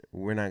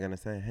we're not going to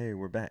say, hey,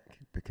 we're back,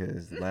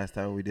 because the last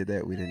time we did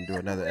that, we didn't do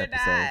another We're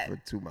episode not.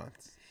 for 2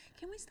 months.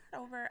 Can we start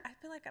over? I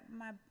feel like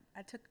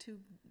I took too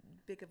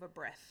big of a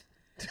breath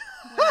when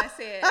I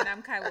said, and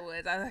I'm Kyla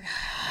Woods. I was like,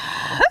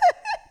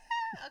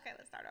 okay,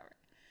 let's start over.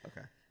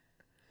 Okay.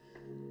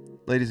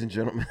 Ladies and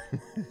gentlemen.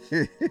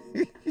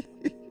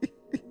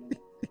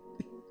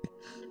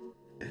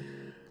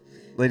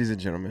 Ladies and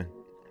gentlemen.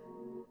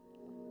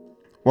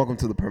 Welcome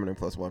to the Permanent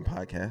Plus One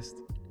podcast.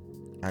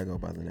 I go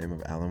by the name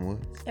of Alan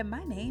Woods. And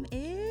my name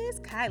is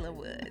Kyla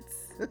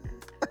Woods.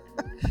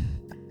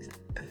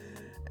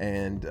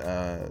 And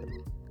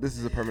this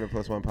is a Permanent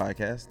Plus One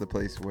podcast, the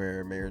place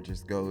where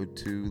marriages go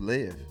to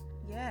live.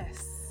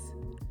 Yes.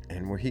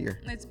 And we're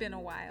here. It's been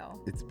a while.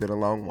 It's been a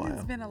long while.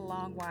 It's been a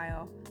long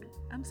while.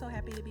 I'm so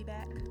happy to be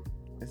back.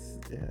 It's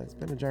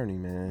been a journey,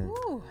 man.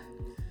 Ooh.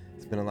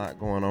 It's been a lot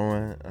going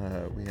on.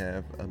 We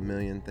have a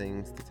million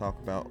things to talk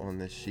about on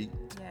this sheet.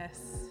 Yes.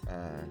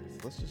 So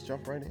let's just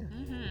jump right in.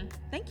 Mm-hmm.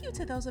 Thank you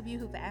to those of you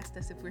who've asked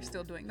us if we're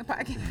still doing the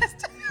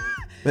podcast.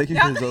 Thank you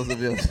to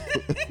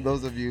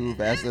those of you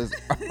who've asked us,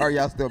 are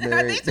y'all still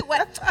married?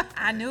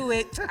 I knew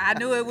it. I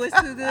knew it was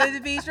too good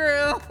to be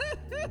true.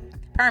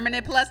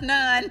 Permanent plus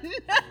none.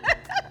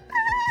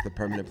 It's the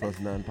Permanent Plus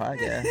None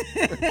podcast.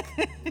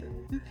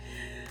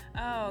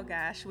 Oh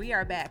gosh, we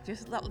are back.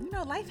 Just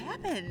life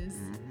happens.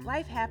 Mm-hmm.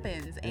 Life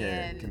happens,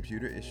 and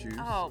computer issues.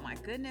 oh my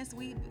goodness,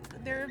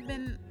 there have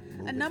been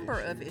a number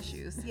of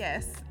issues.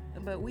 Yes,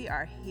 but we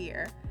are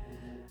here.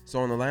 So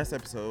on the last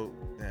episode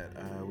that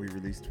we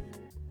released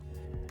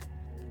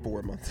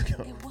 4 months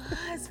ago.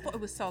 It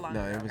was so long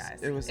ago, guys.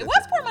 It was 4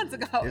 months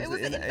ago. It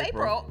was in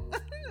April.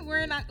 we're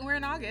in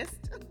August.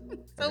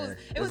 So Okay.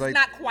 it was like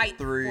not quite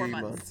 3 4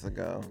 months. months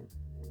ago,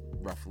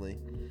 roughly.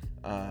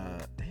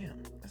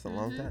 Damn, that's a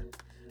long time.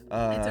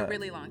 It's a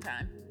really long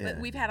time. Yeah.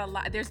 But we've had a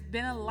lot. There's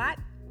been a lot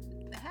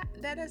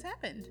that has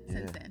happened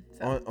since then.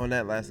 So. On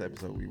that last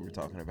episode, we were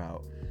talking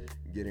about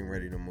getting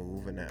ready to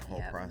move and that whole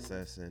Yep.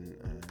 process and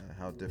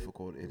how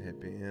difficult it had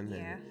been.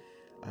 Yeah.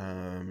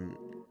 And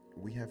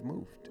we have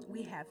moved.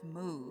 We have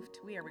moved.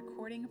 We are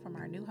recording from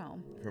our new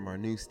home. From our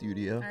new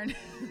studio.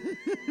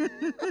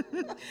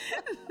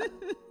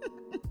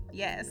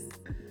 Yes.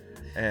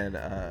 And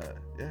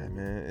yeah,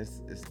 man,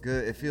 it's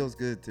good. It feels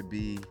good to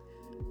be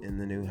in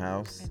the new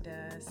house. It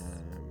does.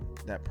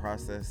 That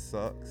process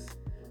sucks.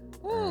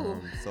 Ooh,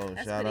 so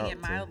that's shout putting out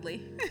it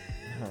mildly.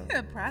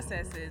 The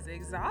process is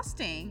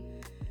exhausting.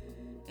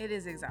 It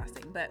is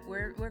exhausting, but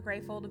we're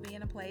grateful to be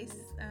in a place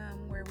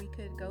where we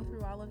could go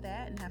through all of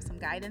that and have some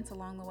guidance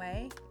along the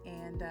way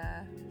and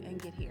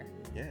get here.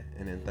 Yeah,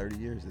 and in 30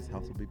 years, this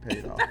house will be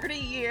paid off. 30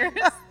 years.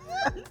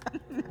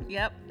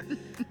 Yep.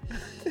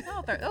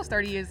 Those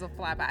 30 years will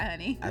fly by,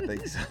 honey. I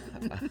think so.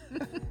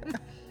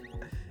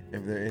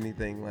 If they're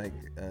anything like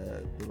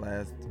the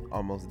last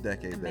almost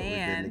decade that we've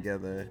been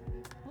together,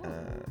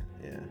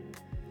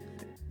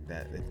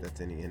 yeah, if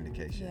that's any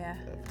indication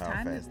of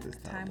how fast this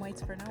time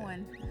waits for no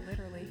one,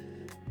 literally.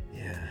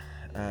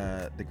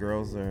 Yeah, the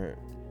girls are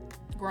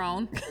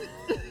grown,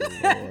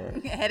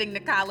 heading to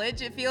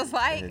college. It feels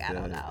like I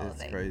don't know.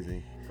 It's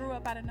crazy. Grew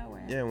up out of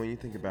nowhere. Yeah, when you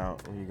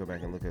go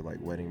back and look at like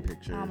wedding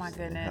pictures, oh my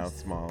and how goodness,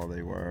 small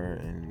they were,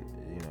 and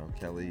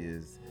Kelly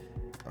is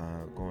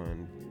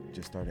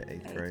just started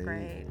eighth grade.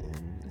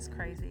 And it's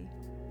crazy.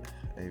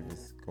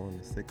 Ava's going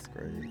to 6th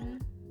grade.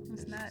 Mm-hmm.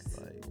 It's nuts.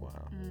 Just like,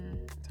 wow.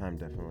 Time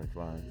definitely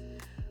flies.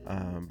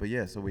 But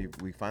yeah, so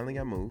we finally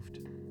got moved.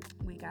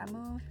 We got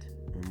moved.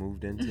 We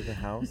moved into the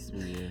house.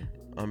 We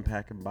were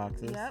unpacking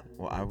boxes. Yep.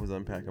 Well, I was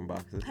unpacking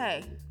boxes.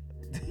 Hey,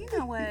 you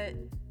know what?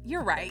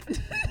 You're right.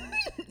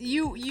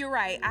 You're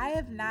right. I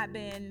have not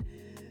been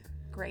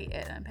great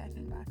at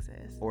unpacking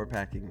boxes. Or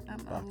packing I'm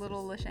boxes. a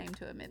little ashamed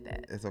to admit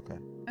that. It's okay.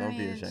 Don't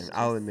be ashamed. Just,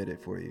 I'll admit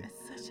it for you.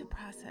 It's such a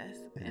process,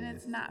 and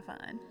it's not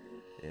fun.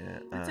 Yeah.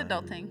 It's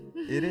adulting.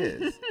 It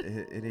is.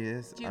 It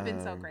is. You've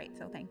been so great,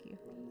 so thank you.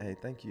 Hey,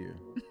 thank you.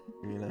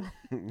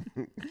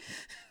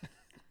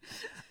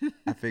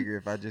 I figure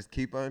if I just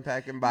keep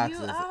unpacking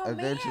boxes,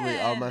 eventually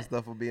all my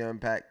stuff will be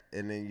unpacked,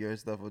 and then your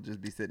stuff will just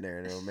be sitting there,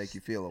 and it'll make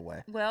you feel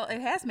away. Well, it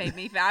has made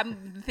me.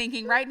 I'm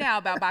thinking right now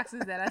about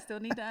boxes that I still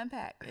need to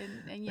unpack,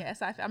 and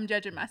yes, I'm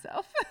judging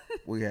myself.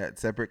 We got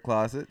separate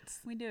closets.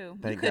 We do.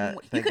 You couldn't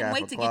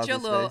wait to get your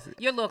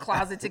little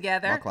closet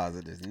together. My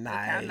closet is nice. Look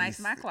how nice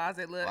my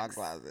closet looks. My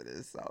closet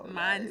is so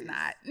Mine's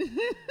nice. not.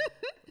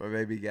 My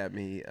baby got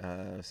me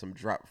some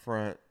drop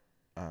front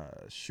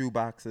shoe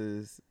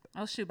boxes.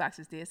 Those shoe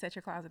boxes did set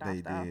your closet off,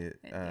 They though. did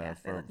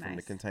from from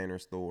the Container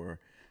Store.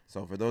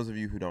 So for those of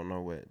you who don't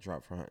know what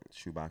drop front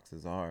shoe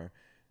boxes are,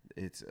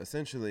 it's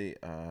essentially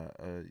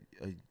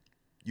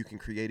you can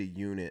create a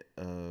unit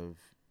of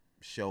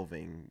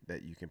shelving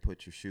that you can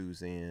put your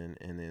shoes in,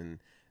 and then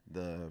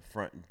the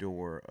front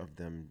door of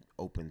them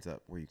opens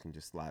up where you can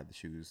just slide the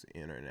shoes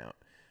in and out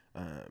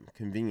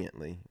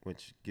conveniently,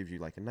 which gives you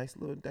like a nice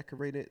little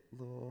decorated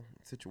little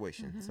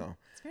situation. Mm-hmm. So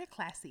it's very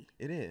classy.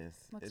 It is.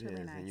 Looks it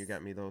really is. nice. And you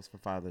got me those for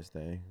Father's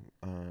Day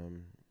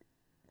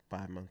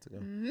 5 months ago.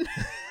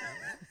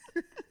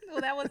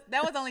 Well, that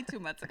was only 2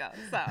 months ago.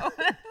 So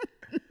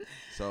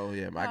So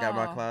yeah, I got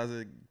my Oh.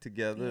 closet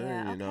together.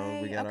 Yeah. You know,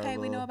 Okay. we got our Okay.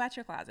 We know little. about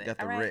your closet. Got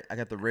the All right. I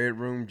got the red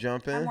room I'm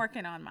jumping.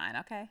 working on mine.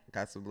 Okay.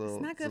 Got some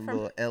not good for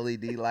little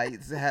LED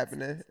lights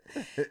happening.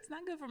 It's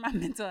not good for my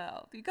mental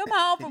health. You come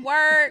home from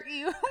work,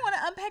 you want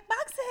to unpack I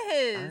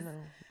boxes. know.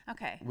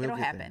 Okay, We'll it'll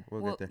get happen. there.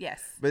 We'll get there.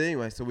 Yes. But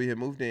anyway, so we had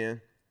moved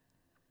in.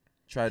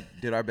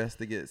 Did our best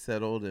to get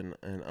settled and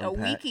unpack. A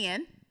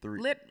weekend.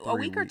 A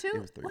week or two?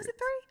 It was 3 Was weeks. it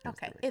three? It was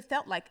Okay. 3 weeks. It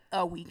felt like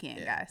a weekend,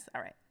 Yeah. guys.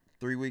 All right.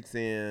 3 weeks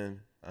in,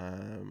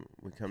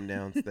 we come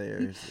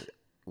downstairs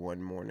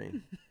one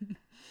morning.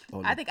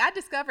 I think I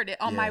discovered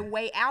it on my Yeah.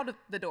 way out of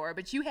the door,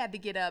 but you had to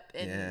get up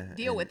and Yeah,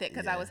 deal and- with it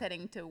because I yeah. was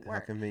heading to How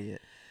work.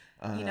 convenient.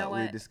 You know what?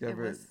 We It discovered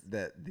was-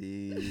 that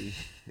the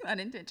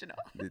Unintentional.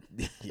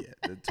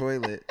 the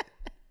toilet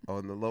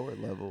on the lower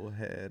level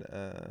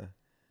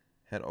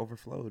had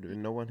overflowed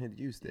and no one had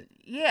used it.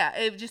 Yeah,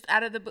 it just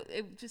out of the blue.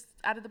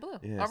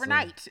 Yeah, so-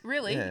 Overnight,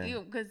 really, yeah.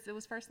 because it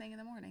was first thing in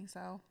the morning.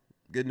 So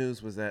Good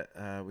news was that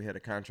we had a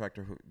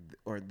contractor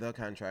the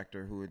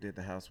contractor who did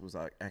the house was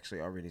actually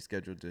already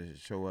scheduled to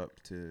show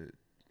up to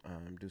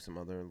do some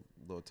other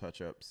little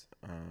touch-ups.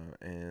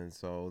 And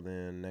so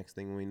then next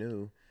thing we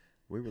knew,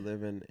 we were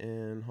living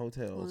in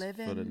hotels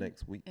for the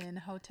next week. in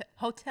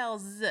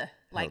hotels,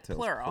 like Hotels,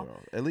 plural.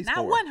 At least Not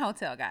 4. one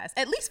hotel, guys.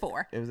 At least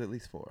 4. It was at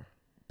least 4.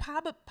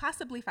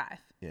 Possibly 5.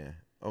 Yeah,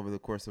 over the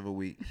course of a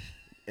week.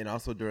 And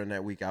also during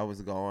that week, I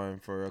was gone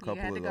for a couple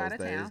had of to go those out of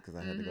days town. because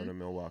I had to go to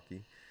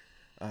Milwaukee.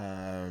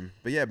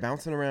 But yeah,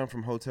 bouncing around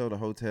from hotel to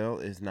hotel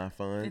is not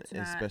fun, It's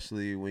not.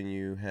 especially when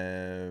you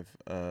have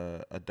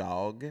a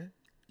dog.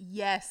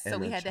 Yes, so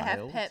And we a had to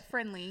child? have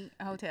pet-friendly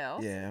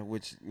hotels. Yeah,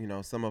 which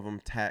some of them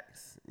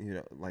tax,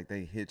 like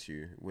they hit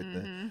you with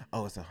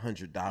it's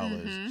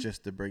 $100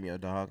 just to bring your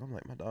dog. I'm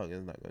like, my dog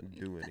is not going to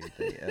do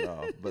anything at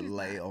all but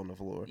lay on the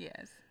floor.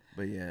 Yes.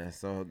 But yeah,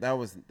 so that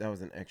was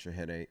an extra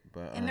headache.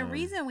 But And the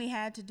reason we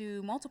had to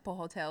do multiple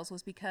hotels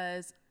was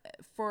because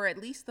for at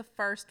least the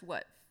first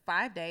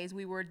 5 days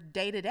we were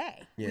day to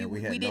day. Yeah,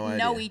 we had we no didn't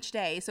know idea. each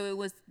day, so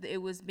it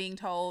was being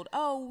told,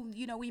 oh,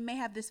 we may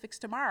have this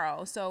fixed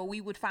tomorrow. So we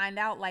would find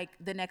out like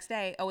the next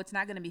day, oh, it's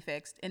not going to be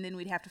fixed, and then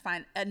we'd have to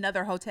find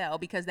another hotel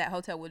because that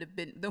hotel would have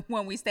been the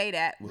one we stayed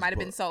at might have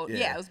been booked, sold. yeah.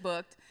 Yeah, it was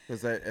booked.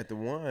 Because at the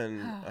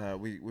one,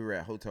 we were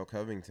at Hotel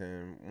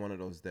Covington one of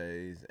those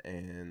days,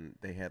 and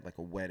they had like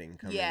a wedding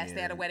coming in. Yes,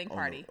 they had a wedding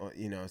party.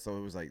 So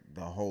it was like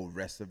the whole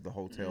rest of the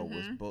hotel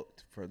was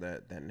booked for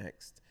that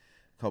next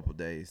couple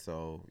days.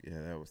 So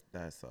yeah,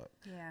 that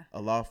sucked. Yeah.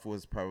 Aloft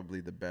was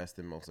probably the best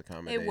and most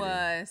accommodating. It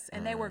was,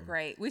 and they were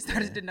great. We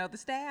started to know the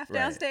staff Right.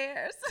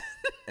 downstairs.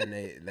 And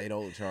they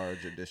don't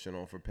charge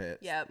additional for pets.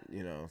 Yep.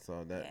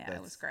 So that's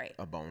it was great.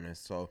 a bonus.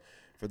 So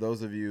for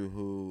those of you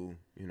who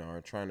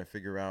are trying to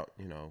figure out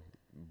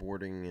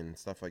boarding and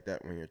stuff like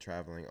that when you're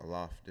traveling,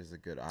 Aloft is a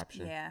good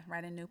option. Yeah,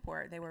 right in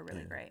Newport, they were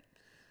really great.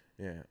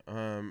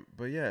 Yeah.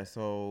 But yeah,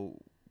 so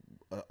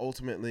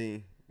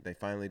ultimately they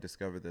finally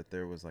discovered that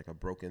there was like a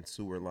broken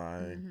sewer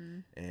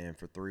line, and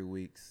for 3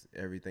 weeks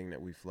everything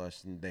that we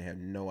flushed, and they had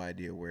no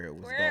idea where it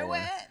was Where it going.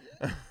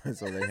 went.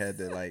 So they had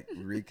to like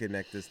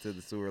reconnect us to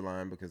the sewer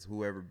line because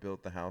whoever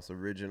built the house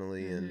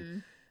originally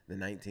in the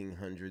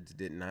 1900s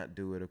did not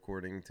do it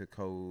according to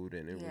code,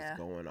 and it was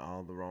going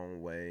all the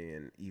wrong way.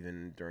 And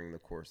even during the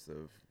course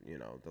of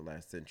the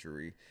last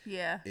century,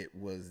 Yeah. it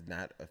was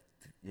not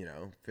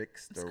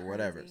fixed It's or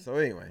whatever. crazy. So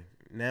anyway,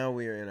 now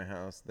we are in a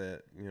house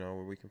that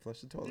where we can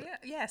flush the toilet. Yeah,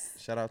 yes.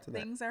 Shout out to that.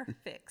 Things are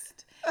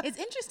fixed. It's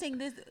interesting.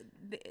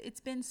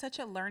 It's been such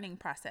a learning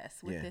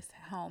process with Yeah. this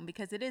home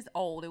because it is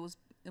old. It was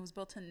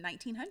built in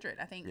 1900,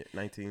 I think. Yeah,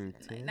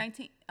 1910.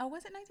 19. Oh,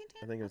 was it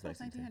 1910? I think it was thought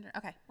 1910.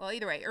 Okay. Well,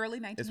 either way, early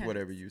 1900s. It's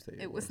whatever you say.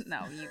 It was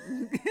no,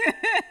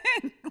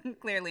 you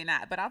clearly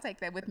not. But I'll take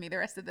that with me the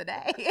rest of the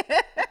day.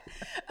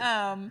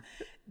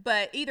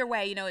 But either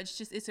way,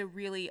 it's a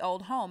really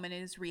old home and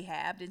it is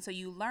rehabbed, and so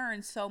you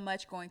learn so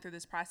much going through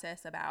this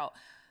process about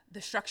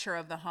the structure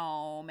of the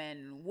home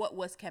and what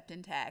was kept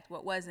intact,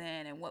 what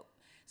wasn't, and what.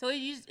 So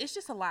it's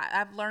just a lot.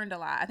 I've learned a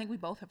lot. I think we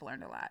both have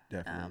learned a lot.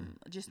 Definitely.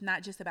 Just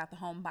not just about the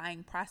home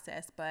buying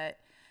process, but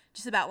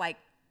just about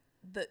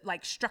the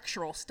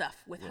structural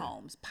stuff with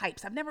homes,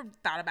 pipes. I've never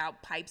thought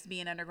about pipes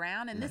being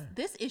underground, and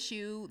this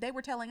issue they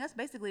were telling us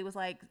basically was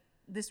like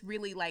this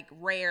really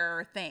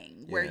rare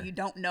thing where you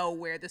don't know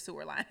where the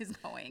sewer line is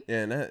going.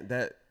 Yeah, and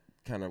that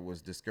kind of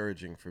was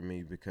discouraging for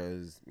me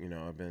because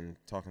I've been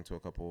talking to a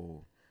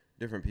couple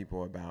different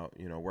people about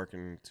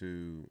working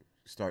to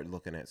start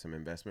looking at some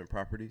investment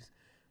properties.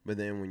 But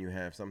then when you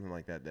have something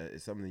like that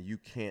is something you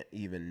can't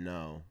even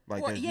know.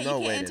 Like, there's no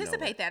you way can't to know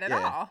anticipate that at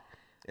Yeah. all.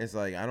 It's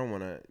like, I don't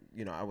want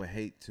to, I would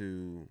hate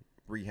to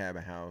rehab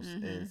a house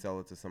and sell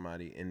it to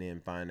somebody and then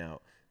find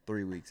out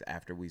 3 weeks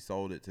after we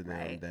sold it to them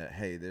Right. that,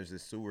 hey, there's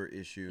this sewer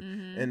issue.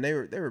 And they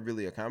were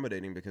really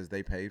accommodating because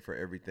they pay for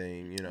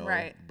everything,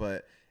 Right.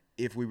 But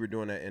if we were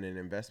doing that in an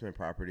investment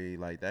property,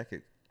 like that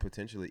could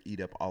potentially eat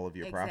up all of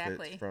your Exactly.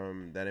 profits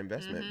from that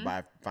investment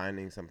by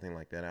finding something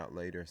like that out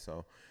later.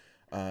 So,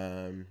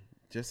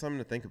 just something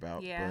to think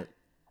about. Yeah. But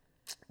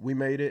we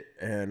made it,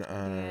 and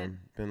did.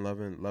 been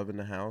loving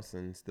the house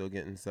and still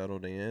getting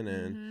settled in,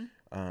 and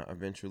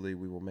eventually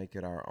we will make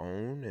it our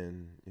own,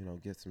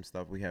 and get some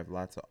stuff. We have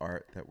lots of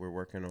art that we're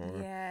working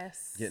on,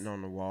 Yes. getting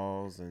on the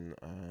walls, and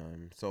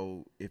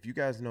so if you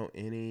guys know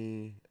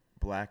any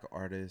Black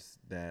artists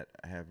that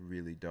have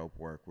really dope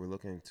work, we're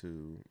looking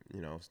to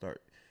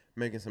start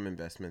making some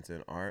investments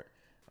in art,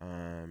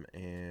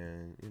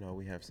 and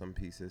we have some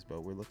pieces,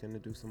 but we're looking to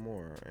do some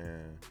more,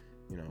 and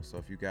so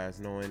if you guys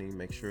know any,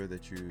 make sure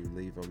that you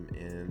leave them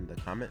in the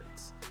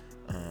comments.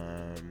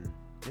 Yeah,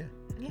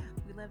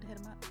 we love to hit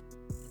them up.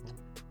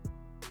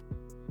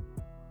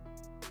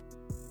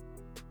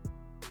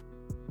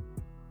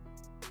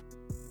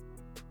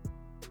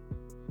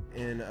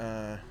 In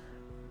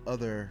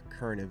other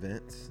current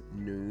events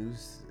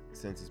news,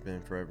 since it's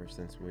been forever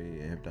since we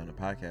have done a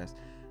podcast,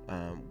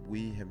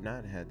 we have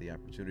not had the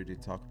opportunity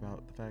to talk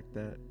about the fact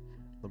that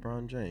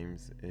LeBron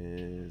James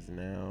is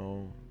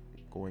now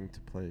going to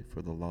play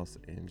for the Los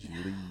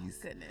Angeles.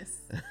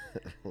 Goodness.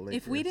 Lakers.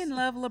 If we didn't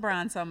love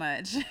LeBron so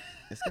much.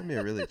 It's going to be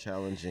a really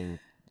challenging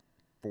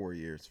 4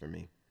 years for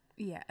me.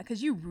 Yeah,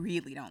 because you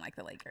really don't like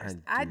the Lakers.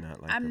 I do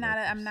not like I'm the not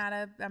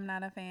Lakers. I'm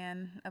not a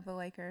fan of the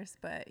Lakers,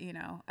 but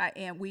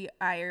we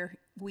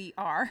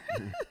are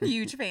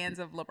huge fans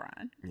of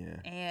LeBron. Yeah.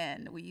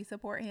 And we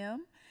support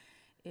him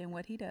in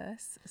what he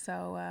does.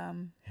 So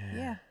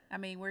yeah. I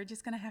mean, we're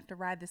just gonna have to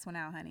ride this one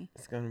out, honey.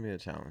 It's going to be a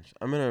challenge.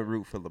 I'm going to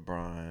root for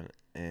LeBron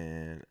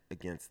and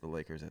against the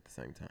Lakers at the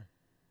same time.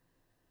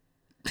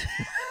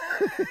 I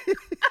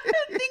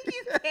don't think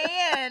you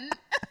can.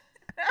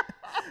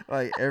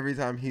 Like every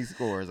time he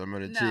scores, I'm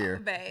gonna No, cheer.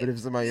 babe. But if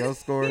somebody else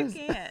scores,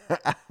 You can't.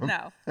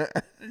 No,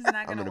 it's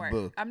not gonna gonna work.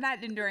 boo. I'm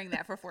not enduring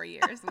that for 4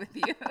 years with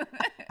you.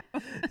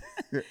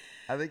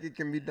 I think it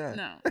can be done.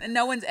 No, and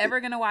no one's ever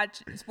gonna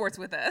watch sports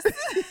with us.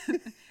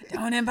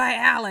 Don't invite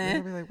They'll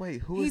Alan. be like,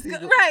 wait, who He's is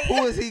he? right.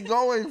 Who is he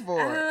going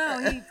for? I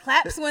don't know. He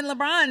claps when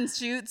LeBron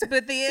shoots,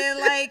 but then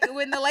like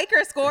when the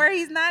Lakers score,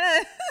 he's not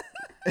a.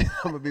 I'm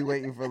gonna be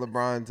waiting for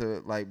LeBron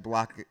to like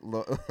block.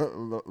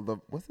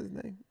 What's his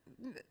name?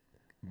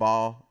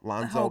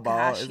 Lonzo Ball.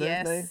 Gosh, Is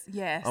that his name?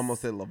 Yes. I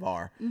almost said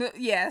LeVar.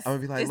 Yes. I'm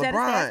gonna be like, is LeBron. that his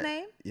dad's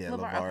name? Yeah,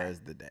 LeVar, LeVar okay. is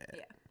the dad.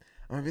 Yeah.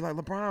 I'm gonna be like,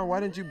 LeBron,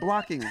 why didn't you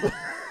block him?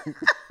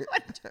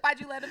 Why'd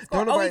you let him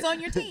score? He's on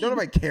your team. Don't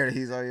nobody care that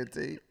he's on your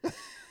team.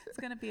 It's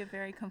gonna be a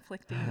very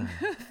conflicting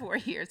 4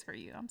 years for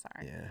you. I'm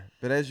sorry. Yeah,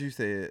 but as you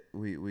said,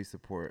 we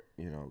support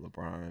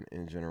LeBron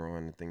in general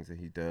and the things that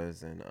he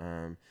does,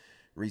 and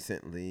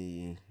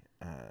recently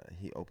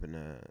he opened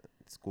a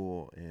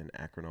school in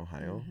Akron,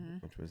 Ohio,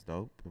 which was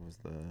dope. It was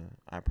the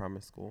I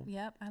Promise School.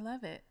 Yep, I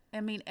love it.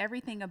 I mean,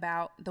 everything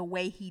about the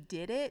way he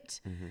did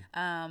it,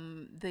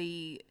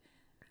 the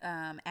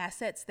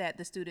assets that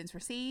the students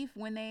receive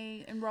when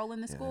they enroll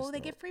in the school, that's they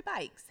dope. get free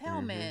bikes,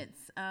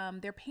 helmets.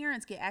 Their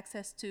parents get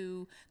access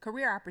to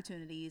career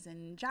opportunities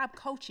and job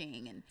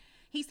coaching, and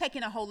he's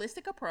taking a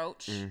holistic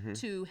approach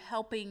to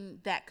helping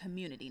that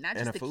community, not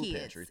And just a the food kids.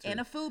 pantry, too. And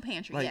a food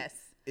pantry, Like, yes.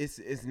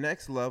 It's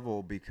next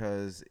level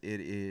because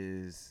it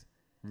is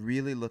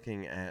really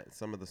looking at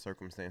some of the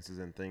circumstances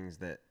and things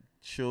that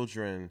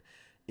children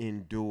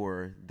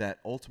endure that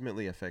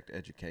ultimately affect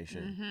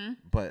education,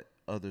 but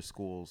other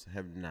schools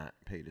have not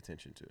paid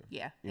attention to.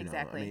 Yeah, You know,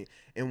 exactly. I mean,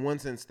 in one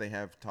sense, they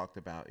have talked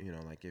about,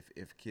 like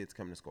if kids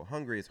come to school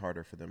hungry, it's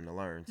harder for them to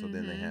learn. So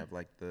then they have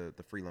like the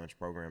free lunch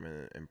program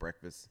and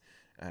breakfast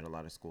at a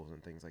lot of schools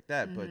and things like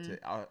that. But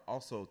I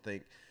also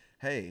think,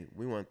 hey,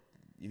 we want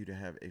you to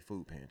have a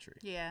food pantry.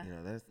 Yeah.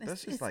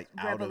 That's just It's like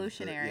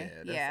revolutionary. Out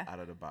of the, Yeah. out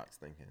of the box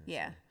thinking.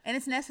 Yeah. So. And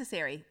it's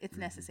necessary. It's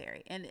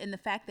necessary. And the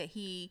fact that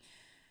he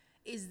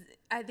is,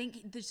 I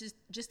think this is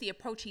just the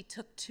approach he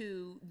took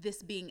to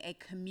this being a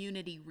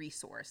community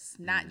resource,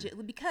 not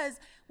just because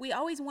we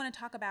always want to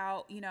talk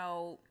about,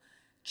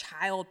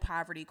 child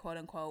poverty, quote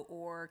unquote,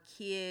 or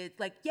kids.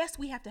 Like, yes,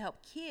 we have to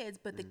help kids,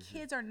 but the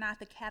kids are not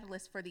the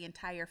catalyst for the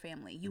entire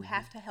family. You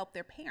have to help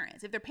their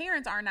parents. If their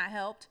parents are not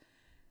helped,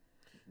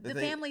 the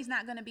family's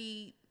not going to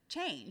be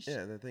changed.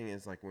 Yeah, the thing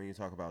is, like, when you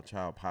talk about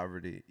child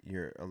poverty,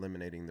 you're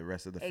eliminating the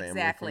rest of the family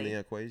Exactly. from the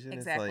equation.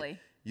 Exactly. It's like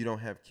you don't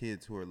have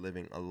kids who are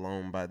living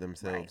alone by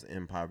themselves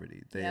in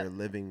poverty. They Yep. are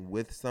living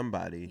with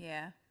somebody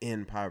Yeah.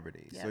 in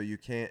poverty. Yep. So you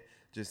can't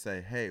just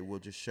say, hey, we'll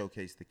just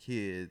showcase the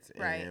kids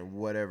Right. and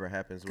whatever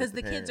happens with Because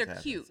the the kids are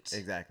parents cute. happens.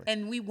 Exactly.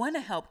 And we want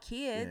to help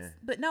kids, Yeah.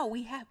 but no,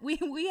 we have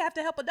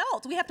to help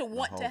adults. We have to The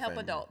want to whole help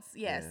family. adults.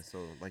 Yes. Yeah,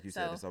 so like you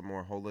said, So- it's a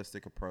more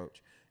holistic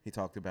approach. He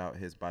talked about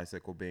his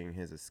bicycle being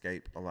his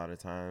escape a lot of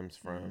times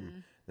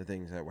from the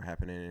things that were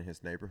happening in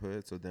his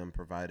neighborhood. So them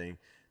providing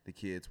the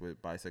kids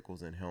with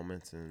bicycles and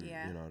helmets, and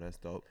Yeah. that's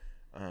dope.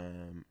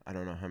 I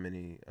don't know how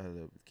many of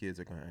the kids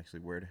are going to actually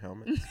wear the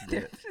helmets.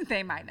 But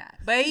They might not,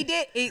 but he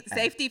did.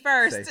 Safety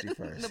first. Safety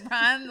first.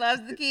 LeBron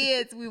loves the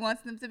kids. We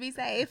want them to be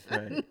safe.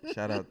 right.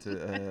 Shout out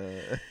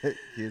to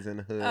kids in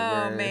the hood Oh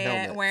wearing man,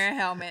 helmets. wearing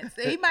helmets.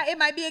 It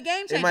might be a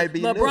game changer. might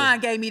be LeBron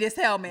new. gave me this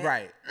helmet.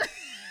 Right.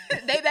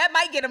 That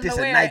might get them This to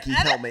a wear Nike it.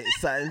 helmet,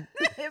 son.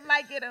 It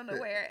might get them to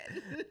wear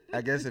it.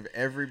 I guess if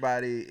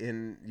everybody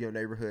in your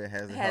neighborhood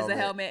has a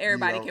helmet,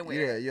 everybody you don't- can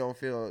wear yeah, it. you don't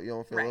feel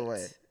Right.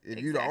 away. If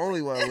you're the Exactly.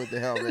 only one with the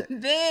helmet,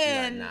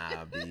 Then you're like,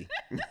 nah, B.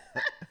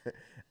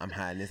 I'm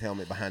hiding this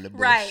helmet behind the bush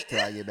Right. till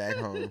I get back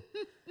home.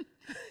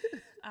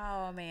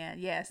 Oh man,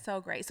 yeah, so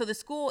great. So the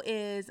school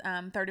is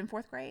 3rd and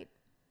 4th grade.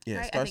 Yeah,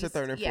 right? it starts at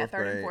 3rd and 4th grade.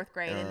 3rd and 4th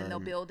grade, and then they'll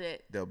build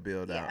it. They'll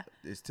build Yeah. out.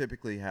 It's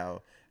typically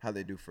how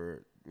they do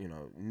for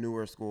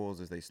newer schools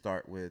is they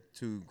start with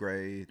 2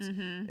 grades,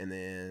 and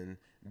then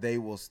they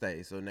will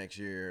stay. So next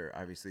year,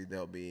 obviously,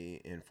 they'll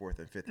be in 4th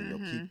and 5th, and you'll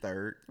keep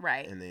 3rd,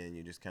 Right. And then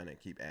you just kind of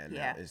keep adding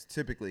Yeah. out. It's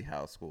typically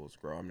how schools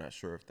grow. I'm not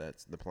sure if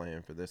that's the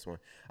plan for this one.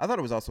 I thought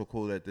it was also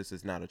cool that this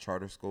is not a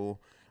charter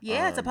school.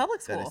 Yeah, it's a public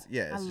that school. it's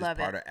I just love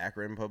part it. of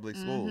Akron Public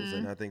Schools,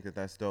 and I think that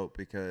that's dope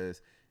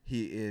because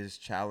he is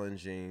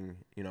challenging,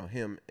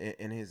 him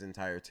and his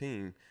entire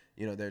team.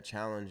 They're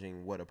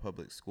challenging what a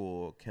public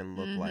school can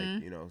look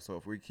like. So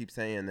if we keep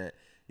saying that,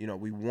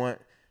 we want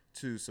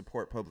to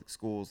support public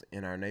schools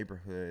in our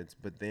neighborhoods,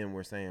 but then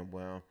we're saying,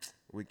 well,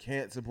 we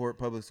can't support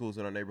public schools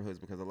in our neighborhoods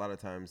because a lot of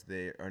times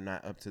they are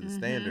not up to the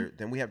standard,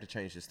 then we have to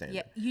change the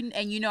standard.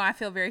 Yeah, I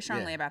feel very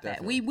strongly about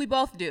definitely. that. We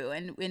both do,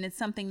 and it's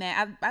something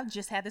that I've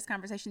just had this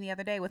conversation the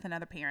other day with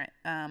another parent.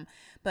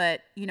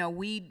 But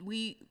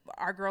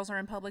our girls are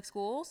in public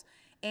schools.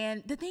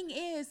 And the thing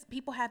is,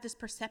 people have this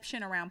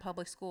perception around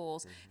public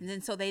schools, and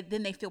then so they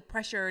feel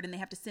pressured, and they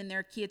have to send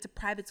their kid to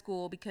private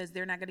school because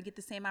they're not going to get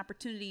the same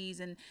opportunities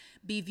and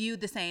be viewed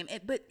the same.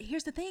 But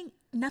here's the thing: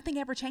 nothing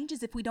ever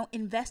changes if we don't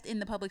invest in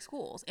the public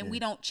schools, and we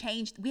don't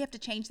change. We have to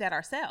change that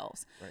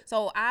ourselves. Right.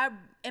 So I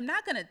am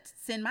not going to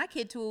send my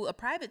kid to a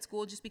private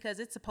school just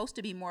because it's supposed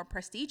to be more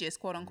prestigious,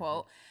 quote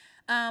unquote.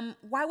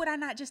 Why would I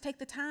not just take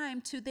the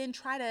time to then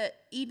try to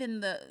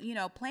even the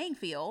playing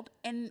field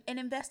and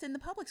invest in the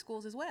public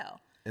schools as well?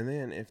 And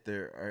then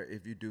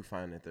if you do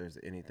find that there's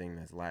anything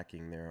that's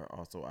lacking, there are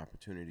also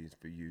opportunities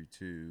for you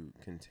to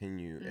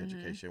continue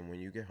education when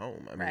you get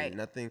home. I Right.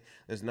 mean,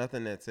 there's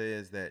nothing that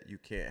says that you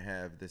can't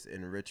have this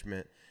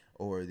enrichment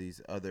or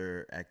these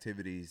other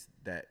activities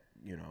that,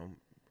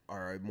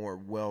 are a more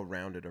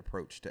well-rounded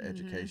approach to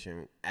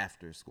education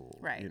after school.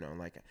 Right.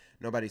 Like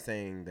nobody's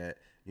saying that,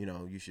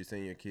 you should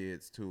send your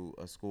kids to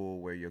a school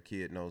where your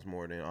kid knows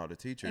more than all the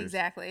teachers.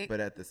 Exactly. But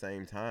at the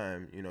same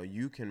time,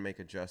 you can make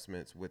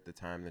adjustments with the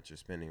time that you're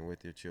spending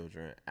with your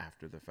children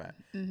after the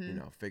fact.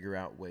 Figure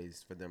out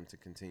ways for them to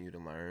continue to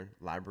learn.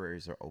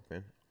 Libraries are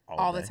open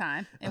all the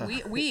time, and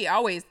we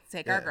always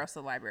take our Yeah. girls to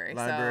the library.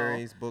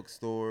 Libraries,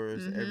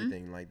 bookstores,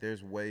 everything. Like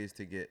there's ways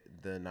to get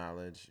the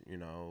knowledge,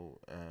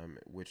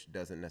 which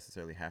doesn't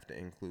necessarily have to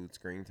include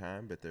screen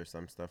time, but there's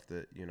some stuff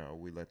that,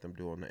 we let them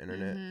do on the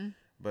internet.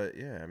 But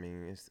yeah, I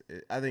mean,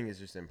 I think it's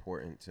just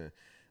important to,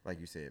 like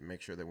you said,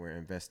 make sure that we're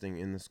investing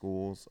in the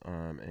schools.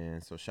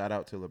 And so shout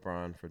out to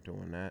LeBron for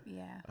doing that.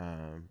 Yeah.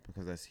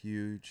 Because that's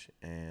huge.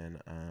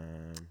 And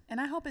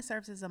I hope it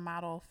serves as a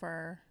model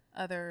for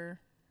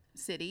other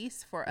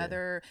cities, for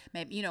other,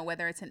 maybe,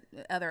 whether it's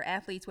other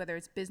athletes, whether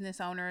it's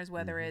business owners,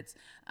 whether it's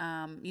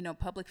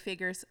public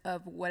figures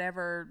of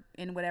whatever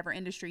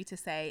industry, to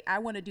say, I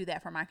want to do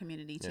that for my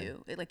community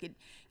too.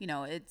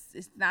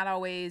 It's not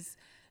always,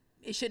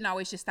 it shouldn't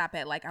always just stop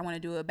at like, I want to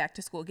do a back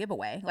to school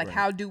giveaway. Like,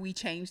 how do we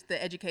change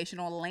the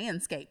educational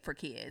landscape for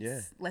kids? Yeah.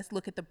 Let's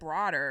look at the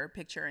broader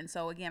picture. And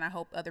so again, I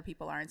hope other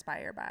people are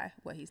inspired by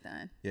what he's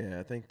done. yeah,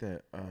 I think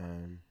that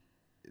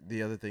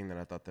the other thing that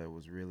I thought that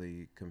was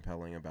really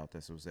compelling about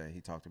this was that he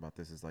talked about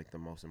this as like the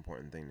most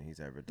important thing that he's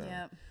ever done.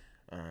 Yep.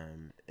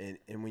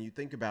 And when you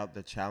think about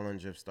the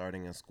challenge of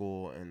starting a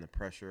school and the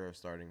pressure of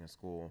starting a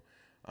school,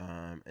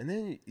 and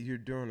then you're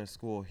doing a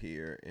school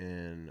here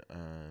in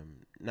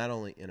not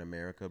only in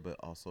America but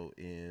also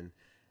in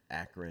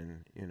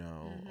Akron,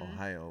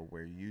 Ohio,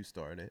 where you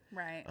started.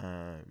 Right.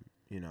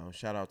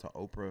 Shout out to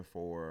Oprah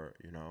for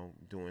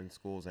doing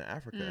schools in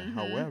Africa.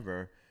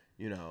 However,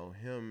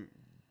 him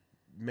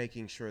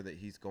making sure that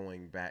he's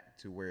going back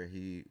to where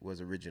he was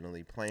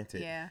originally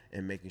planted,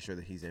 and making sure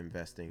that he's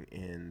investing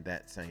in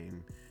that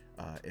same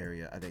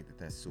area. I think that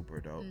that's super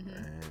dope.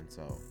 And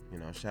so,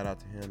 shout out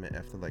to him and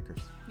F the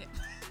Lakers. Yeah.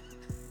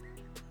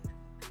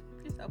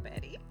 You're so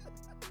petty.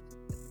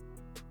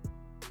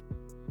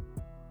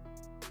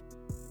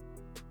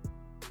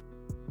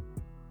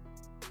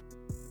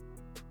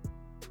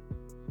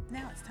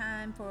 Now it's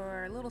time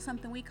for a little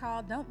something we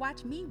call Don't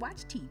Watch Me,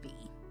 Watch TV.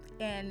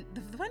 And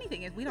the funny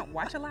thing is, we don't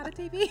watch a lot of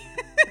TV,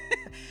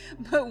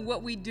 but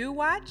what we do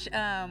watch,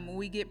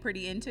 we get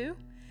pretty into.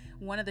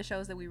 One of the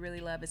shows that we really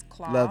love is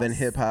Claws. Love and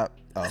Hip Hop.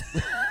 Oh.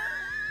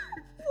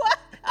 What?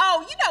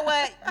 Oh, you know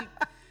what?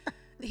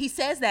 He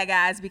says that,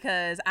 guys,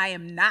 because I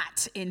am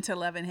not into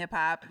Love and Hip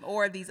Hop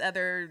or these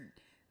other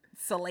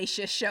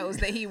salacious shows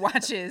that he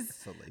watches.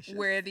 Salacious.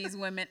 Where these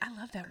women, I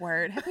love that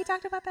word. Have we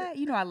talked about that?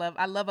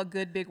 I love a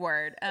good big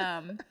word.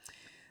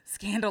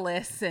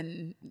 Scandalous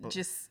and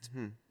just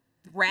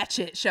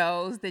ratchet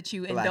shows that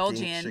you Black indulge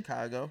Ink in.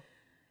 Chicago.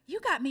 You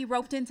got me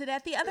roped into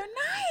that the other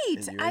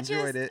night. And you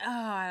enjoyed it. Oh,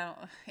 I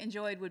don't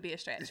enjoyed would be a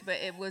stretch, but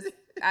it was.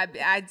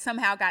 I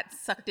somehow got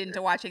sucked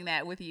into watching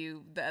that with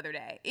you the other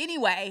day.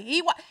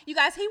 Anyway, you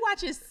guys, he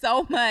watches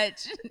so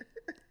much.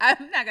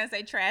 I'm not gonna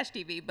say trash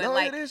TV, but no,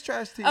 like it is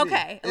trash TV.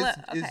 Okay,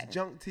 It's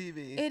junk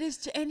TV. It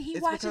is, and he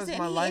It's watches because it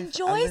my and he life-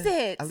 enjoys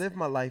it. I live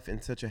my life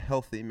in such a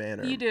healthy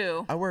manner. You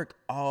do. I work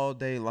all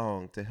day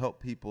long to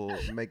help people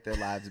make their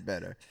lives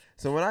better.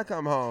 So when I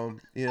come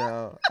home,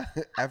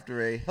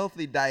 after a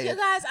healthy diet, You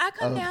guys, I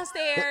come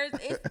downstairs.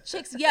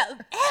 Chicks yell,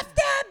 "F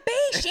that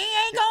bitch! She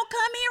ain't gonna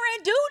come here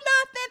and do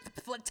nothing."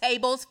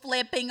 Tables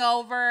flipping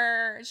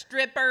over,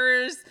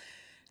 strippers.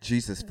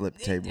 Jesus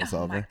flipped tables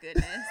Oh over. my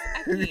goodness,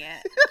 I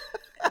can't.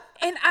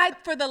 And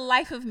for the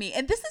life of me,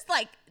 and this is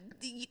like,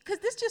 because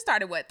this just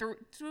started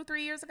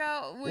 2-3 years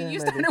ago when you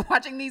maybe. started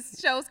watching these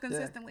shows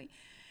consistently.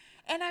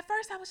 And at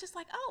first I was just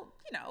like, oh,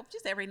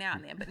 just every now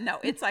and then. But no,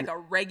 it's like a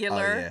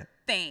regular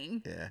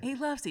thing. Yeah. He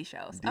loves these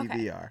shows.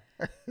 Okay. DVR.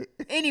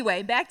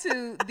 Anyway, back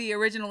to the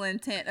original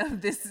intent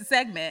of this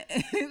segment.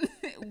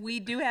 We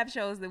do have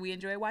shows that we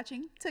enjoy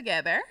watching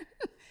together.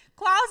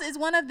 Claws is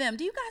one of them.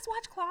 Do you guys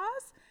watch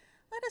Claws?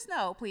 Let us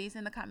know, please,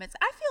 in the comments.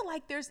 I feel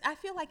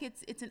like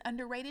it's an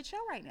underrated show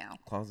right now.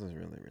 Claws is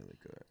really, really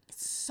good.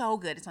 It's so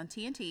good. It's on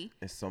TNT.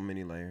 There's so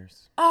many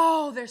layers.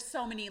 Oh, there's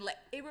so many.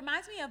 It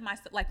reminds me of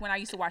like when I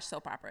used to watch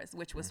soap operas,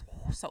 which was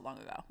so long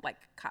ago, like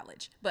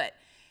college. But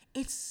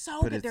it's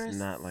so But good. it's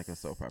not like a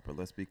soap opera.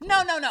 Let's be clear.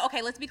 No.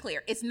 Okay, let's be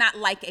clear. It's not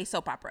like a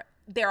soap opera.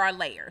 There are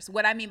layers.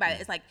 What I mean by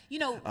that is like,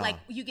 like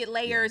you get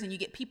layers and you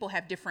get people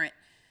have different,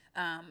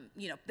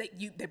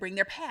 they bring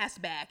their past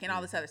back and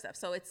all this other stuff.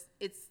 So it's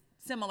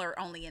similar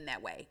only in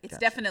that way. It's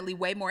definitely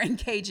way more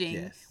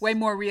engaging, way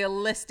more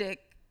realistic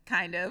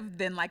kind of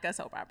than like a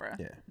soap opera.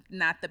 Yeah.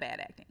 Not the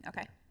bad acting.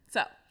 Okay.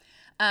 So,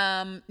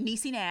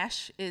 Niecy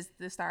Nash is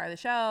the star of the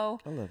show.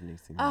 I love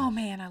Niecy Nash. Oh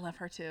man, I love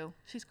her too.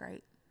 She's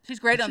great. She's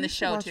great on the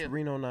show too.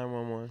 Reno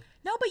 911.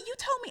 No, but you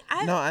told me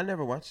No, I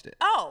never watched it.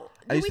 Oh,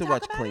 I used to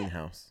watch about Clean it?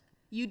 House.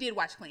 You did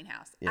watch Clean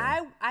House.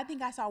 Yeah. I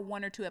think I saw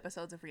 1 or 2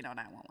 episodes of Reno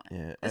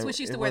 911. Yeah. That's when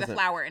she used to wear the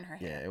flower in her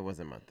hair. Yeah, it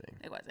wasn't my thing.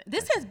 It wasn't.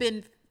 This has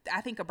been,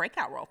 I think, a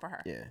breakout role for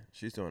her. Yeah,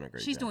 she's doing a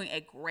great job. She's doing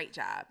a great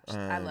job.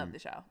 I love the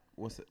show.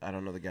 I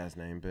don't know the guy's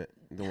name, but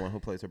the one who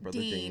plays her brother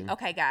Dean.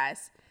 Okay,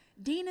 guys.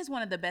 Dean is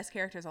one of the best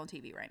characters on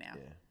TV right now.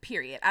 Yeah.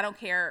 Period. I don't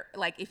care.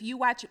 Like, if you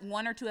watch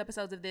 1 or 2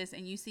 episodes of this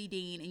and you see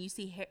Dean and you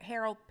see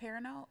Harold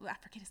Perrineau, I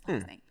forget his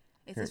last name.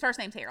 His first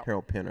name's Harold.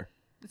 Harold Penner.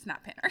 It's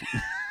not Penner.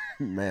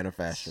 Man of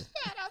fashion.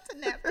 Shout out to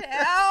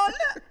Neptown.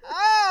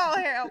 Oh,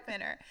 Harold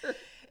Penner.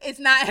 It's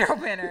not Harold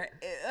Penner.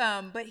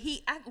 But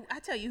I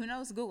tell you, who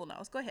knows? Google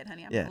knows. Go ahead,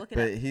 honey. I'm going to look it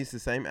up. But he's the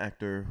same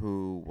actor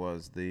who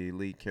was the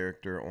lead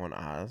character on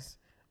Oz,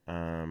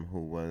 who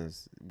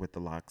was with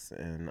the locks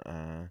and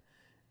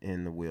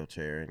in the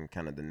wheelchair and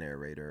kind of the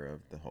narrator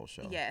of the whole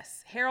show.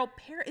 Yes.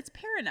 It's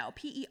Perrineau.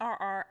 Perrinaneau.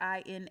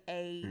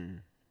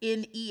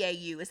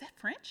 Is that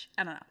French?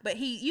 I don't know. But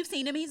you've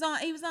seen him. He was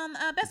on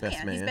Best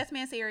Man. He's Best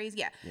Man series.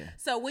 Yeah.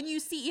 So when you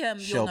see him,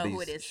 you'll know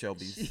who it is.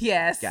 Shelby's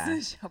yes. guy.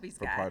 Shelby's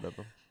for guy. part of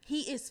him.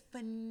 He is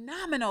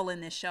phenomenal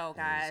in this show,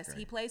 Yeah, guys.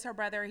 He plays her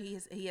brother. He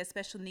has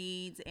special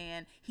needs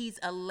and he's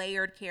a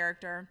layered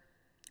character.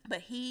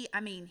 But he's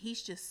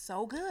just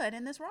so good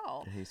in this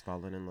role. And he's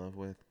fallen in love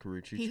with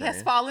Karrueche He Tran,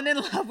 has fallen in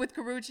love with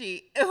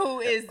Karrueche,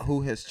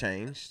 who has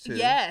changed too.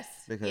 Yes.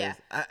 Because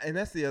and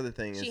that's the other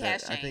thing is She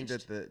that has I think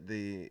changed. that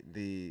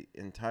the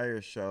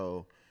entire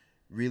show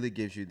really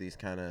gives you these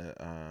kind of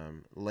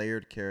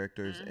layered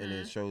characters, and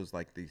it shows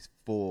like these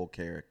full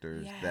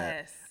characters that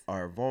Yes.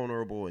 are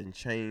vulnerable and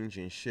change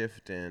and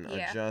shift and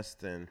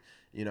adjust. And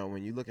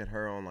when you look at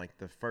her on like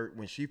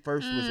when she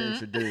first was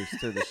introduced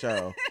to the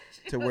show,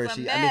 to where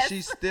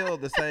she's still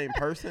the same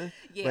person,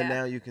 but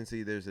now you can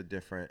see there's a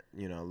different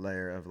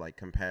layer of like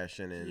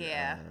compassion and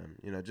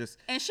just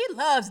and she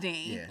loves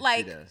Dean. Yeah,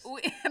 like she does.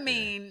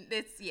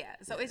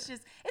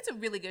 It's a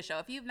really good show.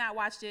 If you've not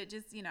watched it,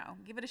 just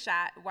give it a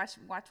shot. Watch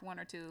 1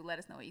 or 2. Let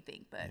us know what you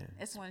think. But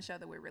it's one show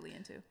that we're really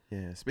into.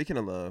 Yeah. Speaking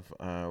of love,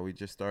 we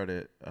just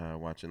started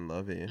watching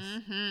Love Is.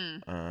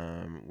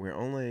 We're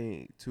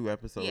only 2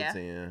 episodes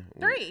in.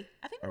 3.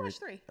 I think we watched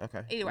 3.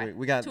 Okay. Either way,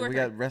 we got 2 or 3.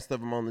 got rest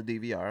of them on the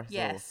DVR.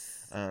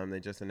 Yes. So, they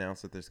just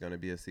announced that there's going to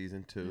be a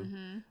season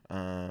 2.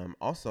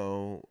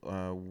 Also,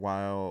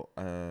 while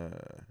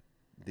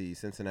the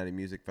Cincinnati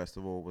Music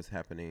Festival was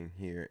happening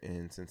here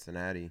in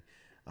Cincinnati,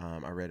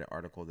 I read an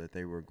article that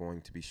they were going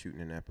to be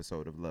shooting an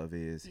episode of Love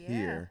Is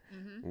here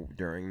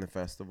during the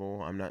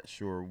festival. I'm not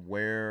sure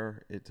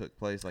where it took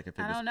place, like if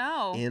it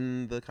was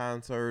in the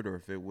concert or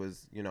if it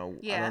was, I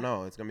don't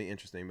know. It's going to be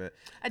interesting. But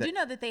I do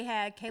know that they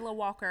had Kayla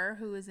Walker,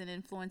 who is an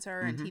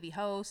influencer and TV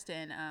host,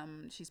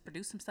 and she's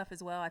produced some stuff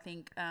as well, I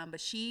think.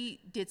 But she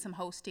did some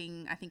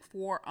hosting, I think,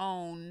 for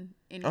OWN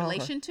in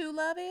relation to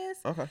Love Is.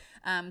 Okay.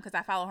 Because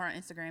I follow her on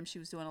Instagram. She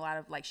was doing a lot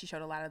of, she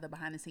showed a lot of the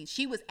behind the scenes.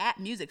 She was at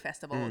Music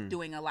Festival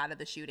doing a lot of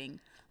the shooting.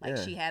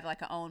 She had like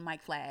her own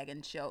mic flag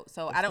and show.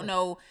 So I don't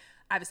know.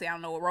 obviously I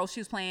don't know what role she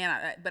was playing,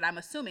 but I'm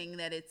assuming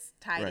that it's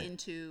tied Right.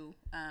 into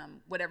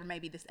whatever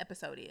maybe this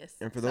episode is.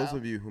 And for those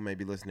of you who may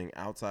be listening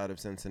outside of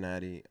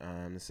Cincinnati,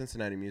 the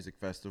Cincinnati Music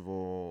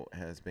Festival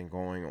has been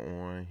going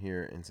on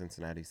here in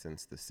Cincinnati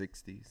since the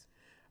 60s,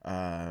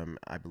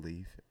 I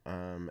believe.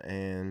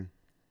 And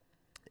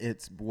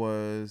it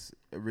was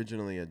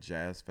originally a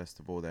jazz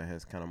festival that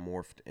has kind of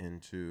morphed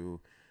into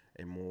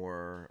a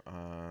more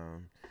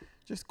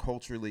just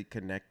culturally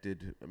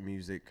connected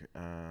music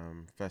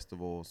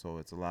festival. So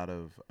it's a lot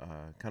of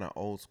kind of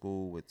old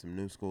school with some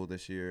new school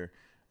this year.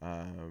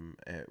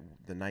 At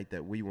the night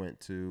that we went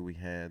to, we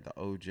had the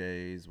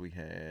OJs, we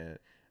had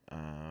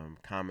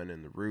Common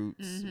and the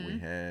Roots, we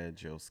had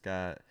Jill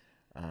Scott,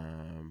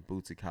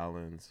 Bootsy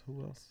Collins.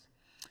 Who else?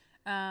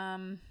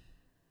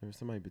 There was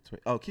somebody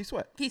between. Oh, Keith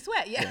Sweat. Keith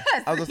Sweat, yes.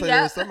 Yeah. I was gonna say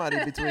there was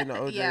somebody between the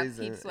OJs yeah, and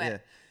Keith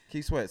Sweat.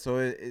 Keith Sweat.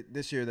 So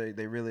this year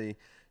they really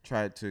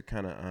tried to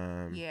kind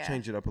of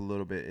change it up a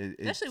little bit,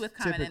 especially with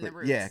Common and the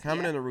Roots. Yeah,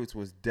 Common and the Roots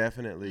was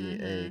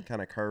definitely a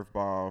kind of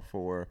curveball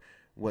for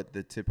what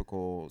the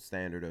typical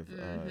standard of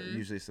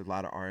usually it's a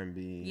lot of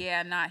R&B.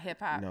 Yeah, not hip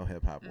hop. No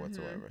hip hop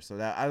whatsoever. So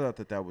that I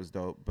thought that was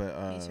dope.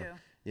 But Me too.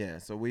 yeah,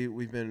 so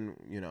we've been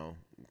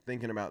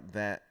thinking about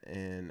that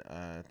and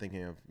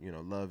thinking of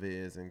Love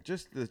Is and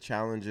just the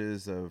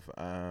challenges of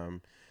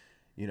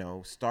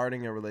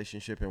starting a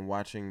relationship and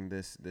watching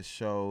this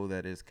show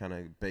that is kind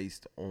of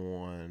based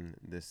on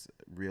this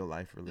real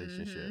life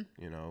relationship,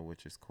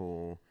 which is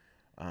cool.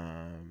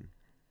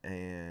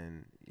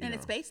 And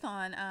it's based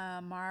on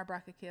Mara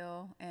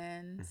Brock-Akil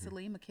and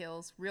Salim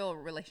Akil's real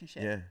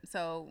relationship. Yeah.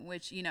 So,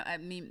 which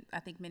I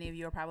think many of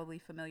you are probably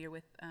familiar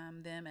with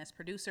them as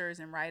producers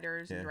and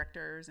writers and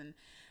directors, and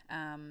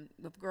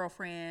with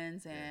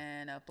Girlfriends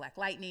and Black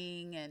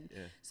Lightning, and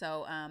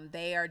so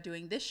they are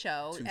doing this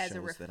show Two as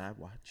shows that I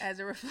watch as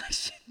a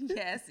reflection.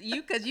 Yes,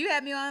 because you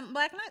had me on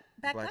Black Lightning.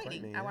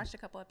 Lightning, I watched a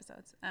couple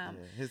episodes.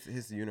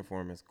 His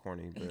uniform is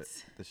corny, but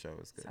the show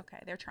is good. It's okay,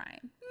 they're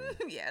trying.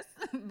 Yes,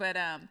 but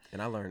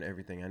and I learned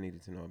everything I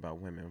needed to know about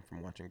women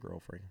from watching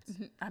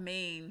Girlfriends. I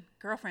mean,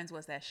 Girlfriends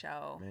was that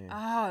show. Man.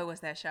 Oh, it was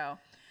that show.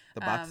 The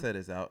box set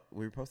is out.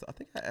 We were supposed to. I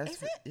think I asked.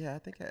 Is it? Yeah, I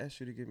think I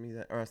asked you to get me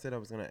that, or I said I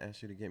was gonna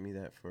ask you to get me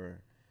that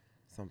for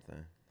something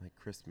like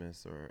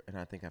Christmas, and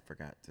I think I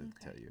forgot to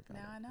tell you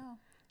about now it. I know,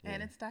 Yeah.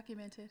 and it's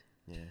documented.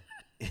 Yeah,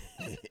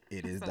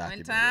 it is So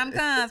documented. when time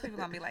comes, people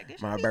gonna be like,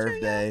 "This My should feature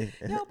birthday.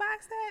 Yo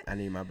box set." I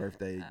need my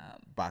birthday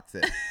box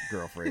set.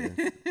 Girlfriends.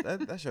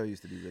 that show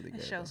used to be really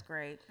good. The show's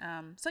great.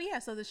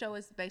 So the show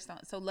is based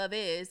on. So Love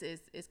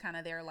is kind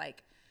of their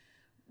like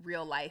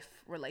real life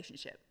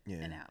relationship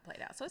and how it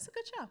played out. So it's a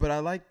good show. But I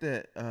like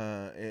that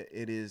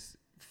it is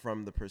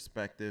from the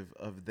perspective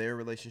of their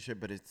relationship,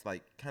 but it's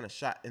like kind of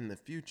shot in the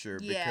future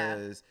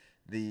because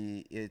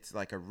it's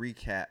like a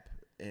recap,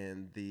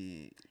 and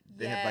they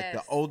have like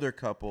the older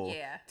couple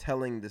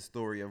telling the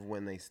story of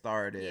when they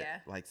started,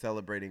 like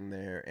celebrating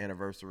their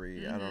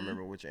anniversary. I don't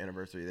remember which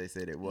anniversary they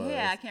said it was.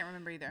 Yeah, I can't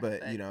remember either.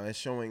 But it's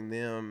showing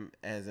them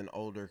as an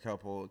older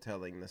couple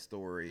telling the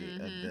story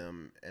of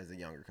them as a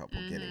younger couple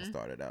getting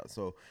started out.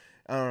 So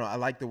I don't know. I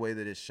like the way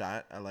that it's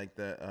shot. I like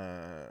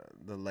the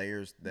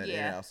layers that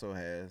it also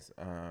has.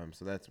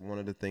 So that's one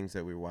of the things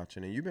that we're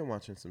watching. And you've been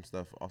watching some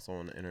stuff also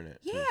on the internet.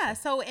 Yeah.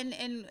 So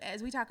and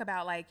as we talk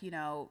about like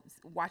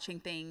watching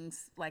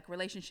things like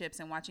relationships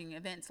and watching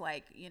events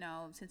like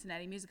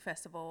Cincinnati Music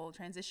Festival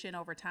transition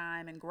over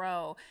time and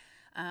grow.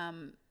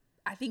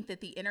 I think that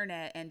the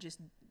internet and just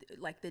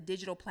like the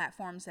digital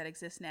platforms that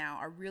exist now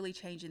are really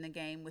changing the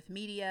game with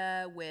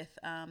media, with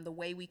the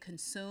way we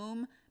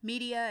consume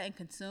media and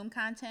consume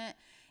content.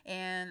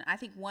 And I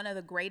think one of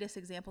the greatest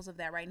examples of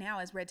that right now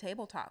is Red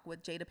Table Talk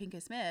with Jada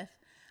Pinkett Smith.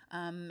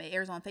 It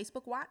airs on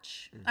Facebook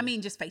Watch. I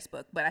mean, just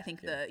Facebook, but I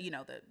think the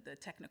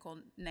technical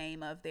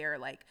name of their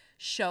like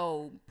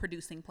show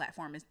producing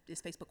platform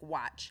is Facebook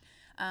Watch.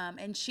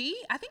 And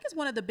she, I think, is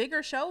one of the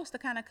bigger shows to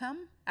kind of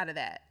come out of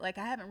that. Like,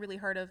 I haven't really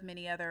heard of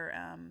many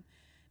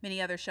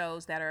other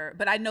shows that are,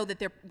 but I know that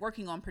they're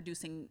working on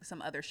producing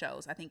some other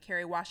shows. I think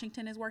Kerry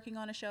Washington is working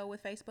on a show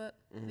with Facebook.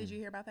 Did you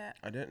hear about that?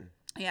 I didn't.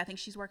 Yeah, I think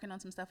she's working on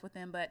some stuff with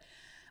them, but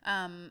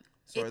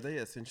so are they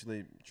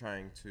essentially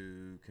trying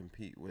to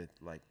compete with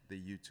like the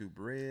YouTube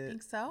Red? I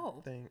think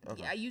so. Thing?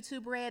 Okay. Yeah,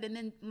 YouTube Red, and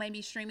then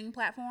maybe streaming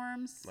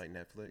platforms like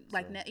Netflix.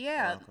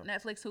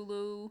 Netflix,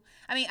 Hulu.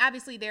 I mean,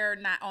 obviously they're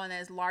not on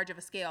as large of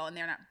a scale, and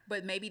they're not,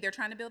 but maybe they're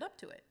trying to build up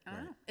to it. I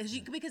don't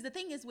know. Because the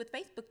thing is with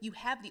Facebook, you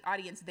have the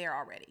audience there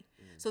already,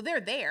 so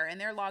they're there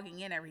and they're logging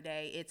in every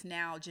day. It's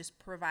now just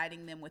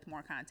providing them with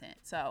more content.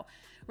 So,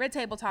 Red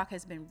Table Talk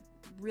has been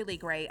really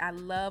great. I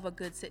love a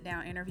good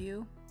sit-down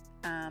interview.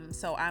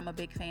 So I'm a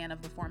big fan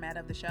of the format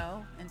of the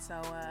show, and so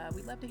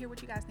we'd love to hear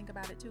what you guys think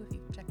about it too if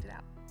you've checked it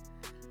out.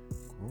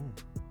 Cool.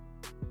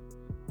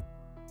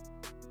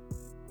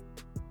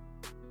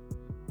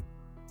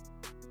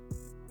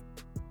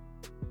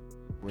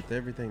 With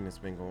everything that's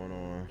been going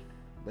on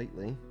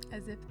lately,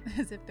 as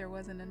if there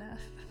wasn't enough.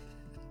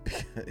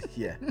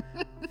 yeah,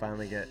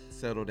 finally got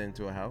settled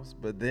into a house,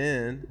 but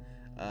then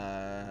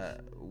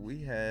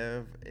We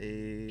have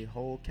a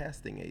whole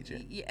casting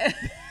agent. Yeah.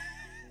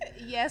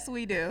 Yes,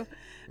 we do.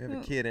 We have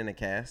a kid in a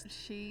cast.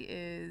 She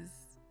is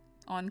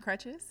on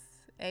crutches.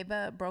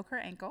 Ava broke her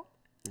ankle.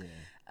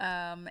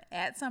 Yeah.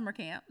 At summer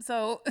camp.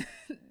 So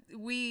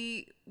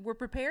we were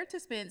prepared to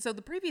spend. So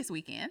the previous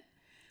weekend,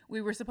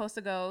 we were supposed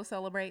to go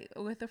celebrate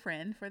with a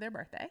friend for their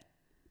birthday.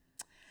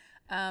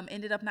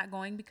 Ended up not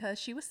going because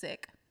she was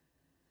sick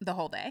the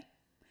whole day.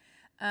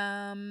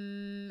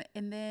 And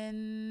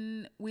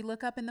then we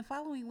look up in the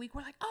following week.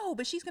 We're like, oh,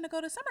 but she's going to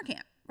go to summer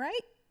camp,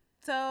 right?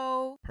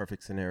 So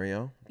Perfect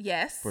scenario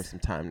yes, for some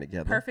time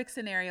together. perfect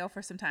scenario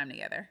for some time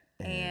together.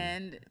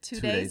 And two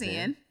days days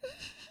in,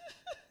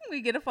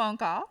 we get a phone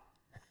call.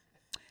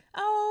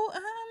 Oh,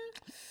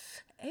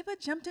 Ava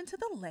jumped into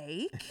the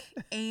lake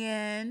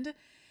and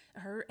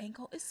her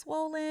ankle is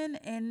swollen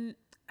and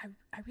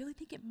I really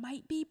think it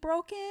might be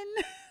broken.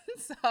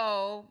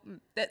 So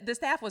the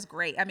staff was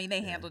great. I mean,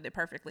 they handled it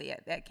perfectly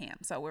at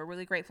camp. So we're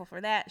really grateful for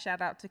that. Shout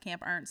out to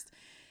Camp Ernst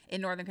in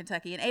Northern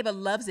Kentucky. And Ava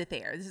loves it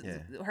there. This is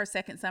her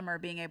second summer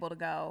being able to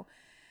go.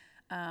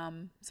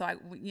 So I,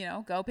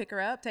 go pick her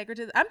up, take her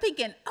to, I'm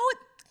thinking, oh,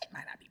 it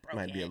might not be broken.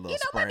 Might be a little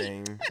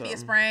sprain. Might be a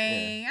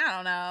sprain. Yeah. I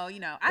don't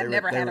know. I've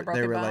never had a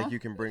broken bone. They were bone. like, you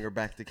can bring her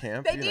back to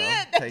camp. They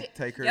did.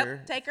 Take her,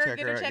 Yep, take her,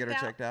 get her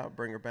checked out,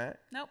 bring her back.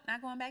 Nope,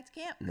 not going back to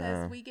camp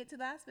because we get to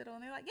the hospital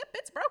and they're like, yep,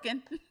 it's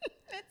broken.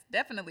 It's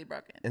definitely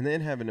broken. And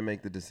then having to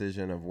make the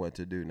decision of what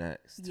to do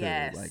next.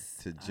 Yes. Like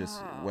to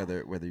just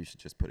whether you should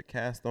just put a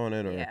cast on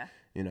it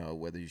or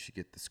whether you should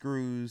get the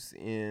screws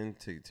in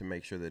to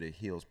make sure that it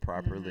heals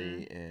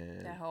properly.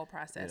 And that whole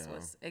process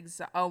was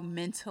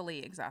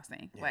mentally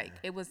exhausting. Yeah. Like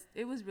it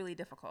was really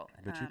difficult.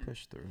 But you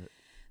pushed through it.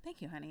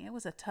 Thank you, honey. It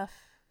was a tough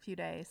few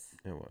days.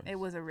 It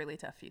was a really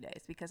tough few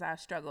days because I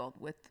struggled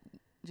with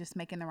just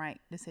making the right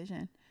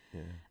decision.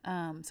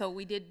 Yeah. So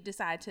we did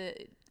decide to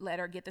let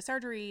her get the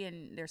surgery,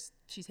 and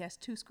she has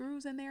 2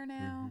 screws in there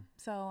now.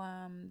 So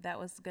that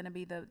was going to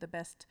be the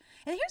best.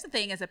 And here's the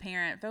thing: as a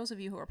parent, those of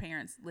you who are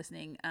parents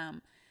listening,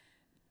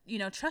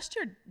 trust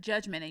your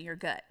judgment and your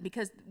gut,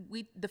 because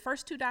the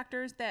first 2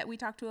 doctors that we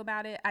talked to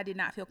about it, I did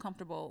not feel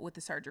comfortable with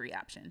the surgery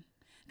option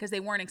because they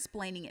weren't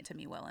explaining it to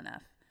me well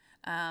enough.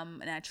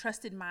 And I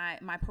trusted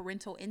my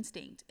parental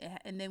instinct.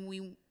 And then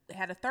we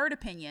had a third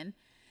opinion,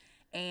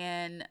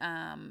 and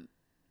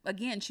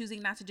again,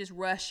 choosing not to just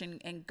rush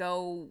and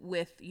go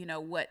with,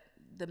 what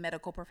the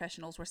medical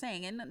professionals were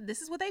saying. And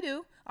this is what they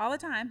do all the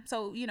time.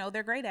 So,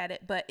 they're great at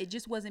it, but it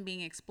just wasn't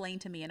being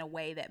explained to me in a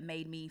way that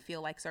made me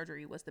feel like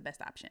surgery was the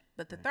best option.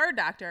 But the third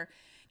doctor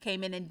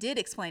came in and did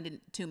explain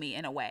it to me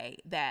in a way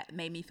that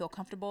made me feel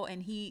comfortable.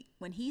 And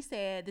when he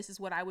said, this is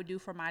what I would do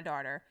for my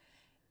daughter,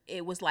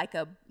 it was like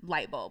a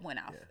light bulb went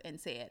off and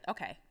said,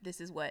 okay, this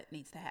is what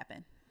needs to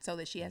happen so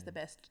that she has the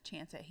best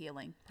chance at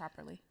healing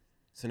properly.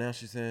 So now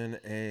she's in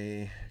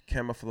a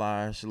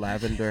camouflage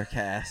lavender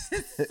cast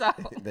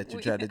that you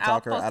tried to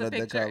talk her out of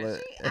the color.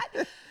 I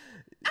didn't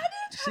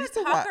try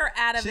to talk her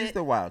out of it. She's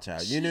the wild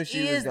child. You knew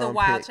she was going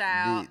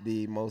to pick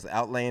the most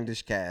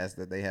outlandish cast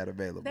that they had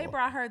available. They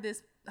brought her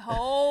this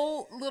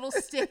whole little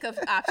stick of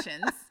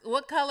options.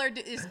 What color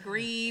is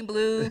green,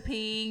 blue,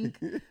 pink,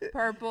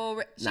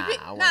 purple?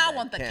 I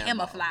want the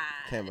camouflage.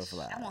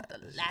 I want the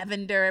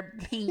lavender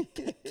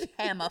pink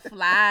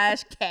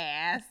camouflage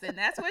cast, and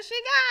that's what she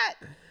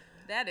got.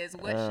 That is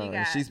what she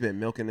got. She's been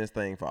milking this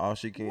thing for all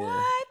she can.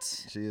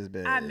 What? She has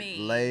been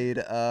laid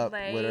up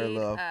with her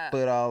little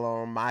foot all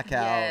on my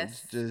couch,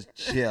 just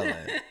chilling.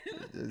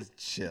 Just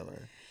chilling.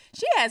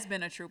 She has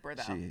been a trooper,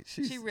 though.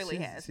 She really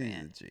has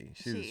been. She's a G.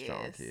 She's a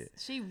strong kid.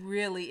 She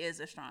really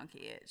is a strong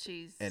kid.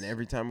 And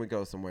every time we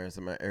go somewhere,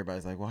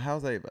 everybody's like, well,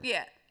 how's Ava?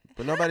 Yeah.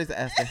 But nobody's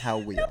asking how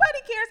we are. Nobody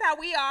cares how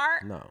we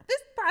are. No.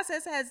 This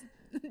process has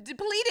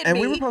depleted and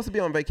me. we were supposed to be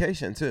on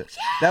vacation too. Yes.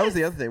 That was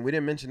the other thing. We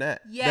didn't mention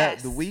that.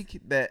 Yes. The week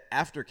that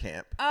after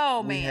camp,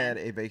 we had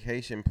a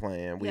vacation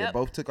plan. We had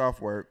both took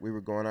off work. We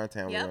were going out of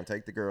town. We were going to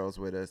take the girls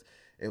with us.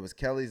 It was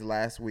Kelly's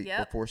last week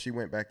before she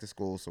went back to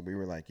school. So we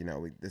were like,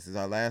 this is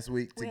our last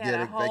week to get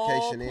a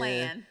vacation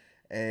in.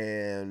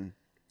 And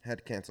had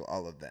to cancel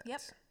all of that.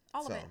 Yep.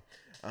 All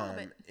of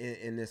it.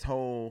 In this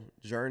whole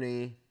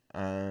journey,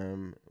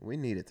 we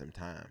needed some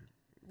time.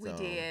 We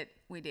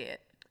did.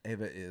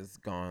 Ava is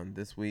gone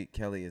this week.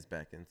 Kelly is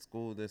back in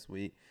school this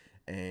week.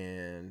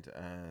 And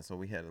so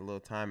we had a little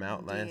time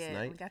out last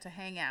night. We got to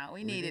hang out.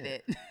 We needed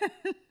it.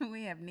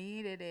 We have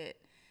needed it.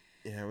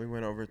 Yeah, we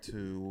went over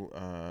to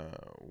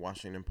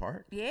Washington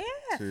Park. Yeah,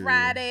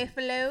 Friday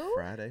Flow.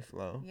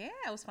 Yeah,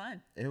 it was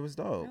fun. It was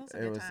dope.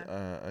 It was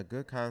a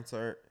good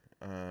concert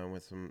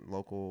with some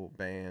local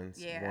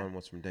bands. Yeah. One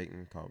was from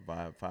Dayton called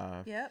Vibe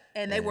 5. Yep,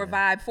 and they were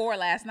Vibe 4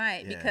 last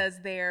night because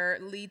their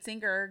lead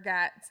singer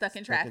got stuck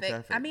in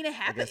traffic. I mean, it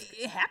happens.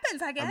 It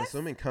happens, I guess. I'm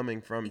assuming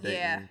coming from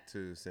Dayton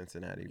to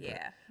Cincinnati.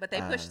 But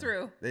they pushed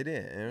through. They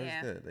did, and it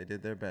was good. They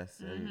did their best,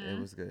 and it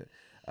was good.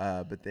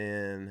 But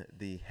then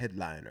the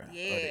headliner of the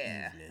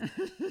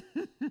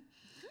evening,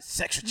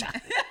 Sexual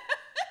Chocolate,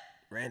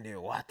 Randy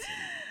Watson.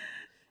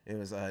 It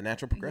was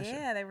Natural Progression.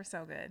 Yeah, they were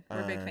so good.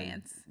 We're big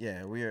fans.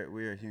 Yeah, we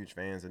are huge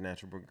fans of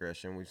Natural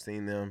Progression. We've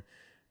seen them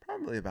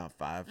probably about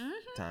 5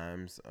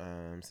 times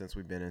since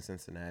we've been in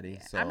Cincinnati.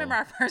 Yeah. So I remember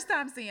our first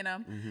time seeing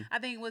them. I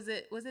think was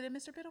it in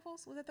Mr.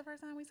 Pitiful's? Was that the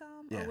first time we saw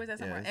them, Yeah, or was that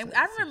yeah, somewhere? it's- And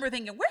I remember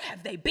thinking, where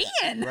have they been?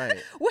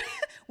 Right.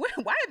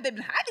 Why have they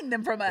been hiding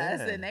them from us?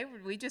 Yeah. And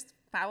we just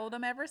followed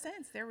them ever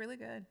since. They're really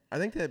good. I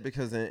think that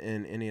because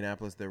in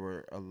Indianapolis there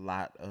were a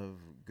lot of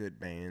good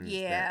bands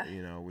Yeah.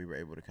 that we were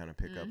able to kind of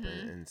pick up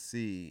and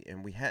see,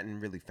 and we hadn't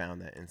really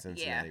found that in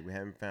Cincinnati. Yeah. We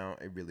hadn't found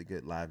a really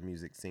good live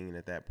music scene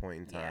at that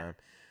point in Yeah. time.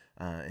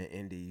 In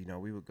Indy,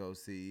 we would go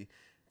see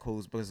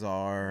Cool's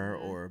Bazaar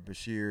or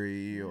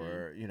Bashiri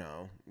or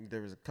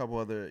there was a couple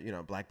other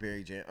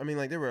Blackberry Jam. I mean,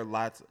 like there were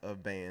lots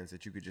of bands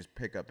that you could just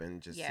pick up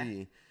and just Yeah.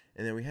 see.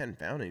 And then we hadn't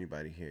found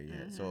anybody here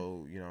yet.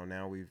 So,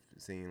 now we've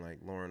seen like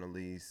Lauren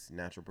Elise,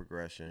 Natural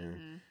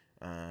Progression,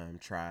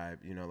 Tribe,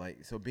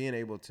 so being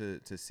able to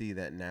see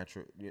that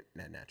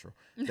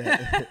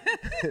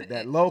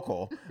that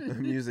local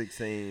music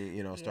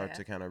scene, start Yeah.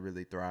 to kind of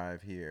really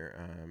thrive here.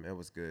 It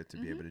was good to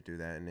be able to do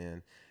that. And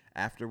then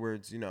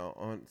afterwards,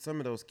 on some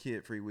of those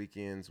kid-free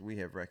weekends, we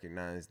have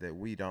recognized that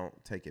we don't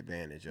take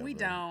advantage of We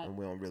them, don't. and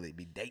we don't really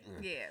be dating.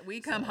 Yeah, we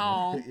come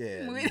home.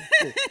 Yeah. We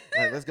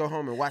Like, let's go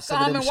home and watch Go some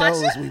of home them and watch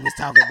shows it. we was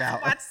talking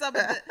about. watch some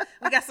of the.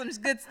 We got some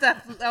good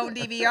stuff on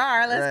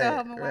DVR. Let's go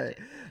home and watch it.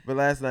 But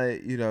last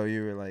night, you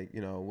were like,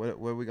 what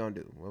are we gonna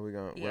do? Where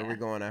are we Yeah.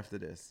 going after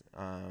this?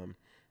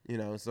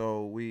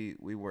 So we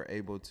were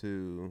able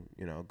to,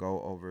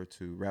 go over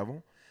to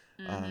Revel,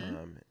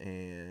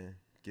 and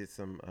get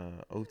some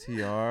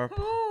OTR.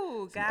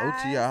 Ooh, Some guys.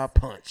 OTR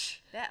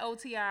punch. That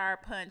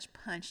OTR punch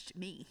punched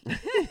me.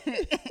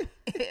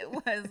 It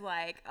was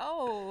like,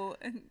 oh,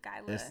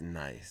 Kyla, It's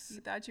nice.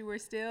 you thought you were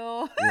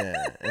still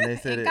Yeah, and they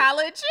said in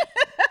college?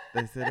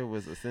 they said it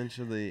was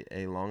essentially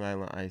a Long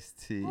Island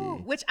iced tea.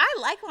 Ooh, which I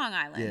like Long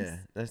Island. Yeah,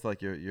 that's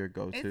like your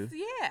go-to.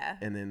 Yeah.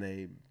 And then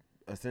they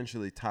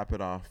essentially top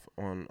it off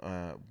on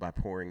by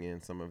pouring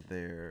in some of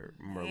their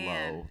Merlot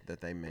Man.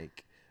 that they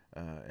make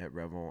at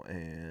Revel,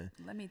 and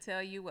Let me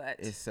tell you what.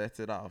 it sets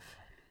it off.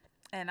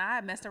 And I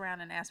messed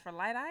around and asked for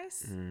light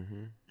ice.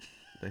 Mm-hmm.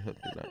 They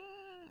hooked it up.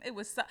 It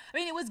was so. I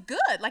mean, it was good.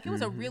 Like it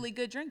was a really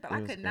good drink, but It I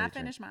was could a not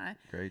great finish mine.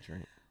 Great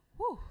drink.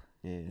 Whew.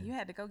 Yeah. You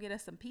had to go get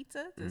us some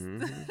pizza to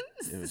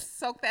It was-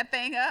 soak that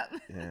thing up.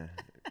 Yeah.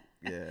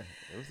 Yeah.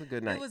 It was a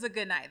good night. It was a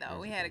good night though.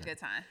 was We a had a good good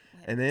time.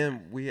 And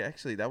then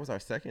that was our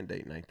second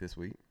date night this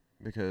week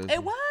because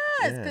It was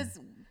Yeah. because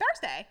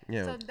Thursday.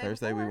 Yeah, So the day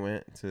Thursday we before,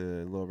 went to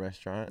a little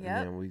restaurant Yep.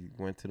 and then we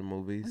went to the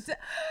movies.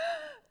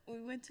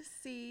 We went to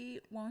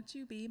see "Won't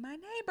You Be My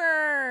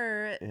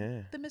Neighbor,"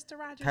 Yeah. the Mr.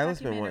 Rogers Kyla's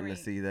been wanting documentary.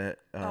 to see that.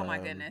 Oh, my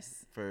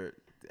goodness. For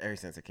ever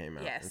since it came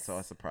out, and Yes. so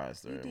I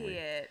surprised her. You and we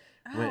did.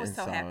 Oh, went I was and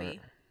so saw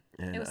happy.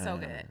 and, It was so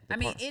good. the I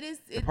mean, par- it is.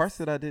 the parts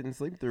that I didn't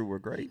sleep through were You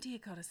great.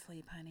 did go to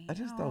sleep, honey. I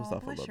just dozed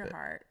off a bless little your bit.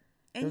 heart.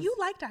 And was- you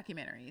like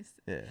documentaries,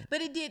 Yeah,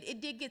 but it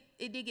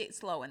did get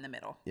slow in the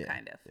middle, Yeah,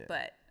 kind of. yeah.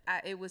 But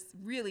it was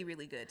really,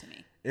 really good to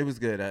me. it was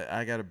good.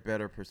 I got a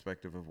better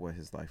perspective of what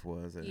his life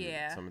was and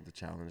Yeah. some of the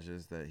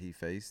challenges that he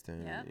faced,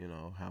 and Yep.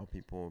 how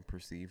people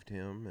perceived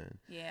him, and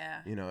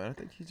Yeah. and I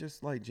think he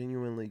just like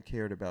genuinely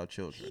cared about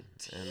children,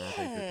 and I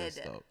think that's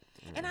did. dope.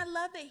 And I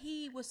love that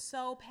he was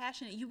so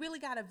passionate. You really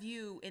got a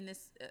view in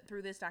this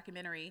through this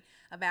documentary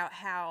about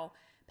how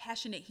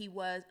passionate he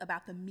was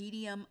about the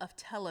medium of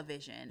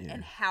television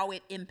and how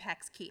it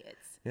impacts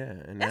kids. Yeah,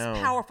 and That's now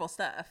powerful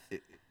stuff.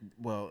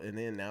 and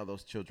then now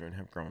those children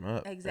have grown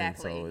up.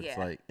 Exactly, And so it's yeah.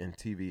 like, and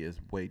TV is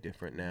way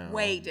different now.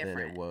 Way than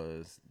different. it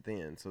was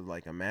then. So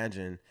like,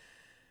 imagine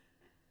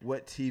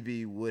what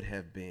TV would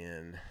have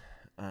been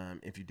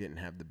if you didn't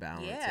have the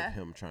balance Yeah. of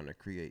him trying to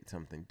create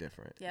something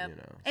different.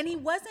 Yep. And he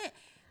wasn't.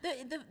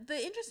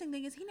 The interesting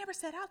thing is he never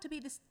set out to be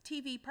this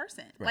TV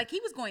person. Right. Like he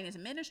was going into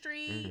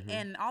ministry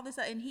and all this,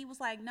 and he was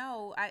like,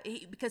 no,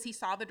 because he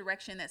saw the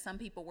direction that some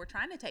people were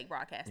trying to take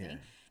broadcasting, Yeah.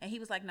 and he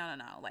was like, no.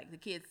 Like the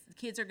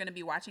kids are going to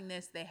be watching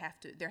this. There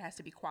has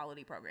to be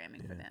quality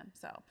programming for them.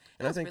 So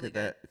And I was think really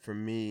that for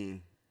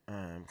me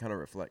kind of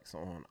reflects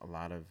on a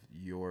lot of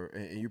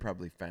and you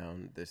probably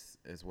found this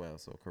as well,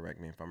 so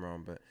correct me if I'm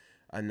wrong, but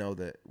I know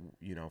that,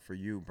 for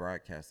you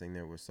broadcasting,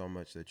 there was so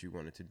much that you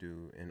wanted to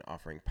do in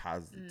offering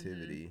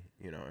positivity,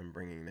 and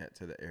bringing that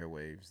to the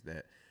airwaves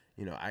that,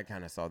 I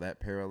kind of saw that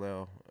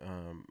parallel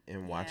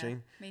in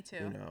watching. Me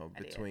too. I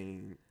did.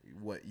 Between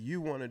what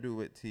you want to do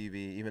with TV,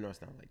 even though it's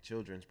not like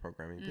children's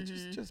programming, but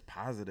just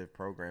positive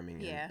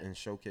programming and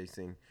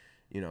showcasing,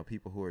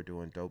 people who are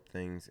doing dope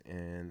things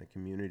in the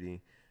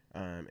community.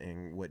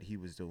 And what he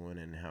was doing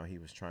and how he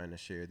was trying to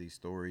share these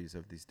stories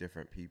of these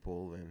different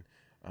people and,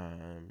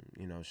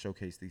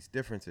 showcase these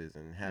differences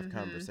and have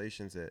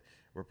conversations that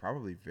were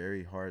probably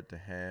very hard to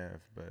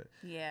have. But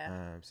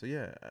so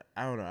yeah,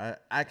 I don't know.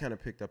 I kind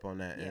of picked up on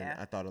that, and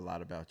I thought a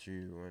lot about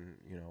you and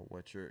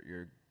what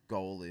your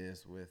goal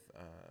is with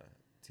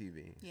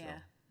TV. Yeah,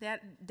 So.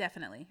 that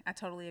definitely. I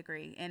totally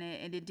agree, and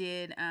it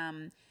did.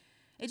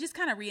 It just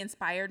kind of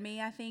re-inspired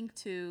me, I think,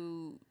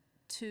 to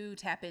to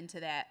tap into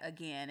that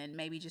again and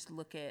maybe just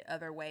look at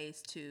other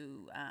ways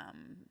to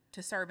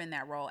serve in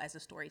that role as a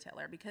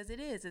storyteller, because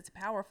it's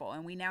powerful,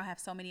 and we now have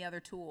so many other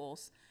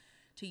tools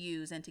to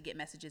use and to get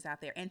messages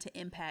out there and to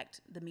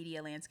impact the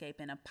media landscape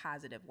in a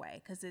positive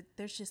way, because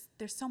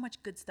there's so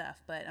much good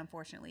stuff, but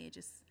unfortunately it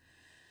just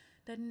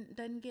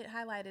doesn't get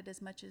highlighted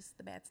as much as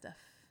the bad stuff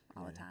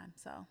all the time.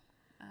 So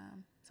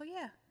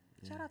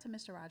shout out to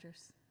Mr.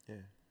 Rogers. Yeah,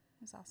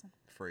 it's awesome.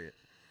 Fred.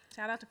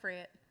 Shout out to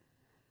Fred.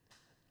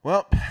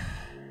 Well,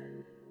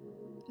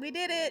 we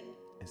did it.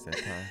 It's that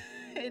time.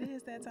 It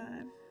is that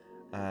time.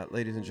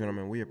 Ladies and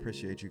gentlemen, we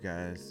appreciate you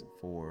guys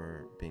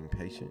for being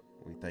patient.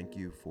 We thank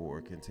you for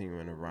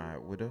continuing to ride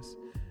with us.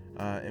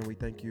 And we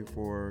thank you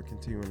for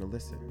continuing to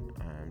listen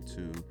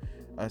to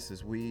us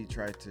as we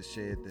try to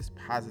shed this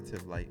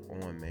positive light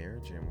on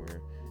marriage, and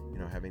we're,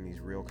 having these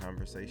real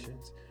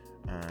conversations.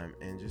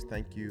 And just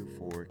thank you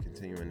for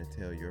continuing to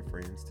tell your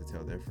friends to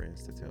tell their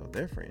friends to tell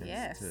their friends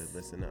to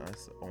listen to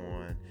us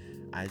on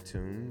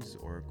iTunes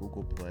or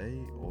Google Play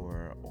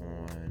or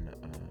on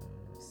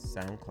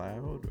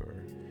SoundCloud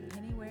or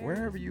anywhere,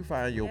 wherever you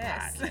find your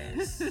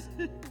podcasts.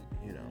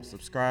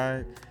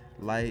 Subscribe,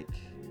 like,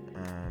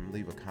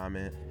 leave a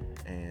comment,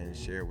 and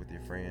share with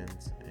your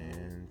friends.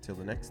 And till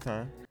the next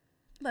time,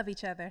 love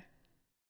each other.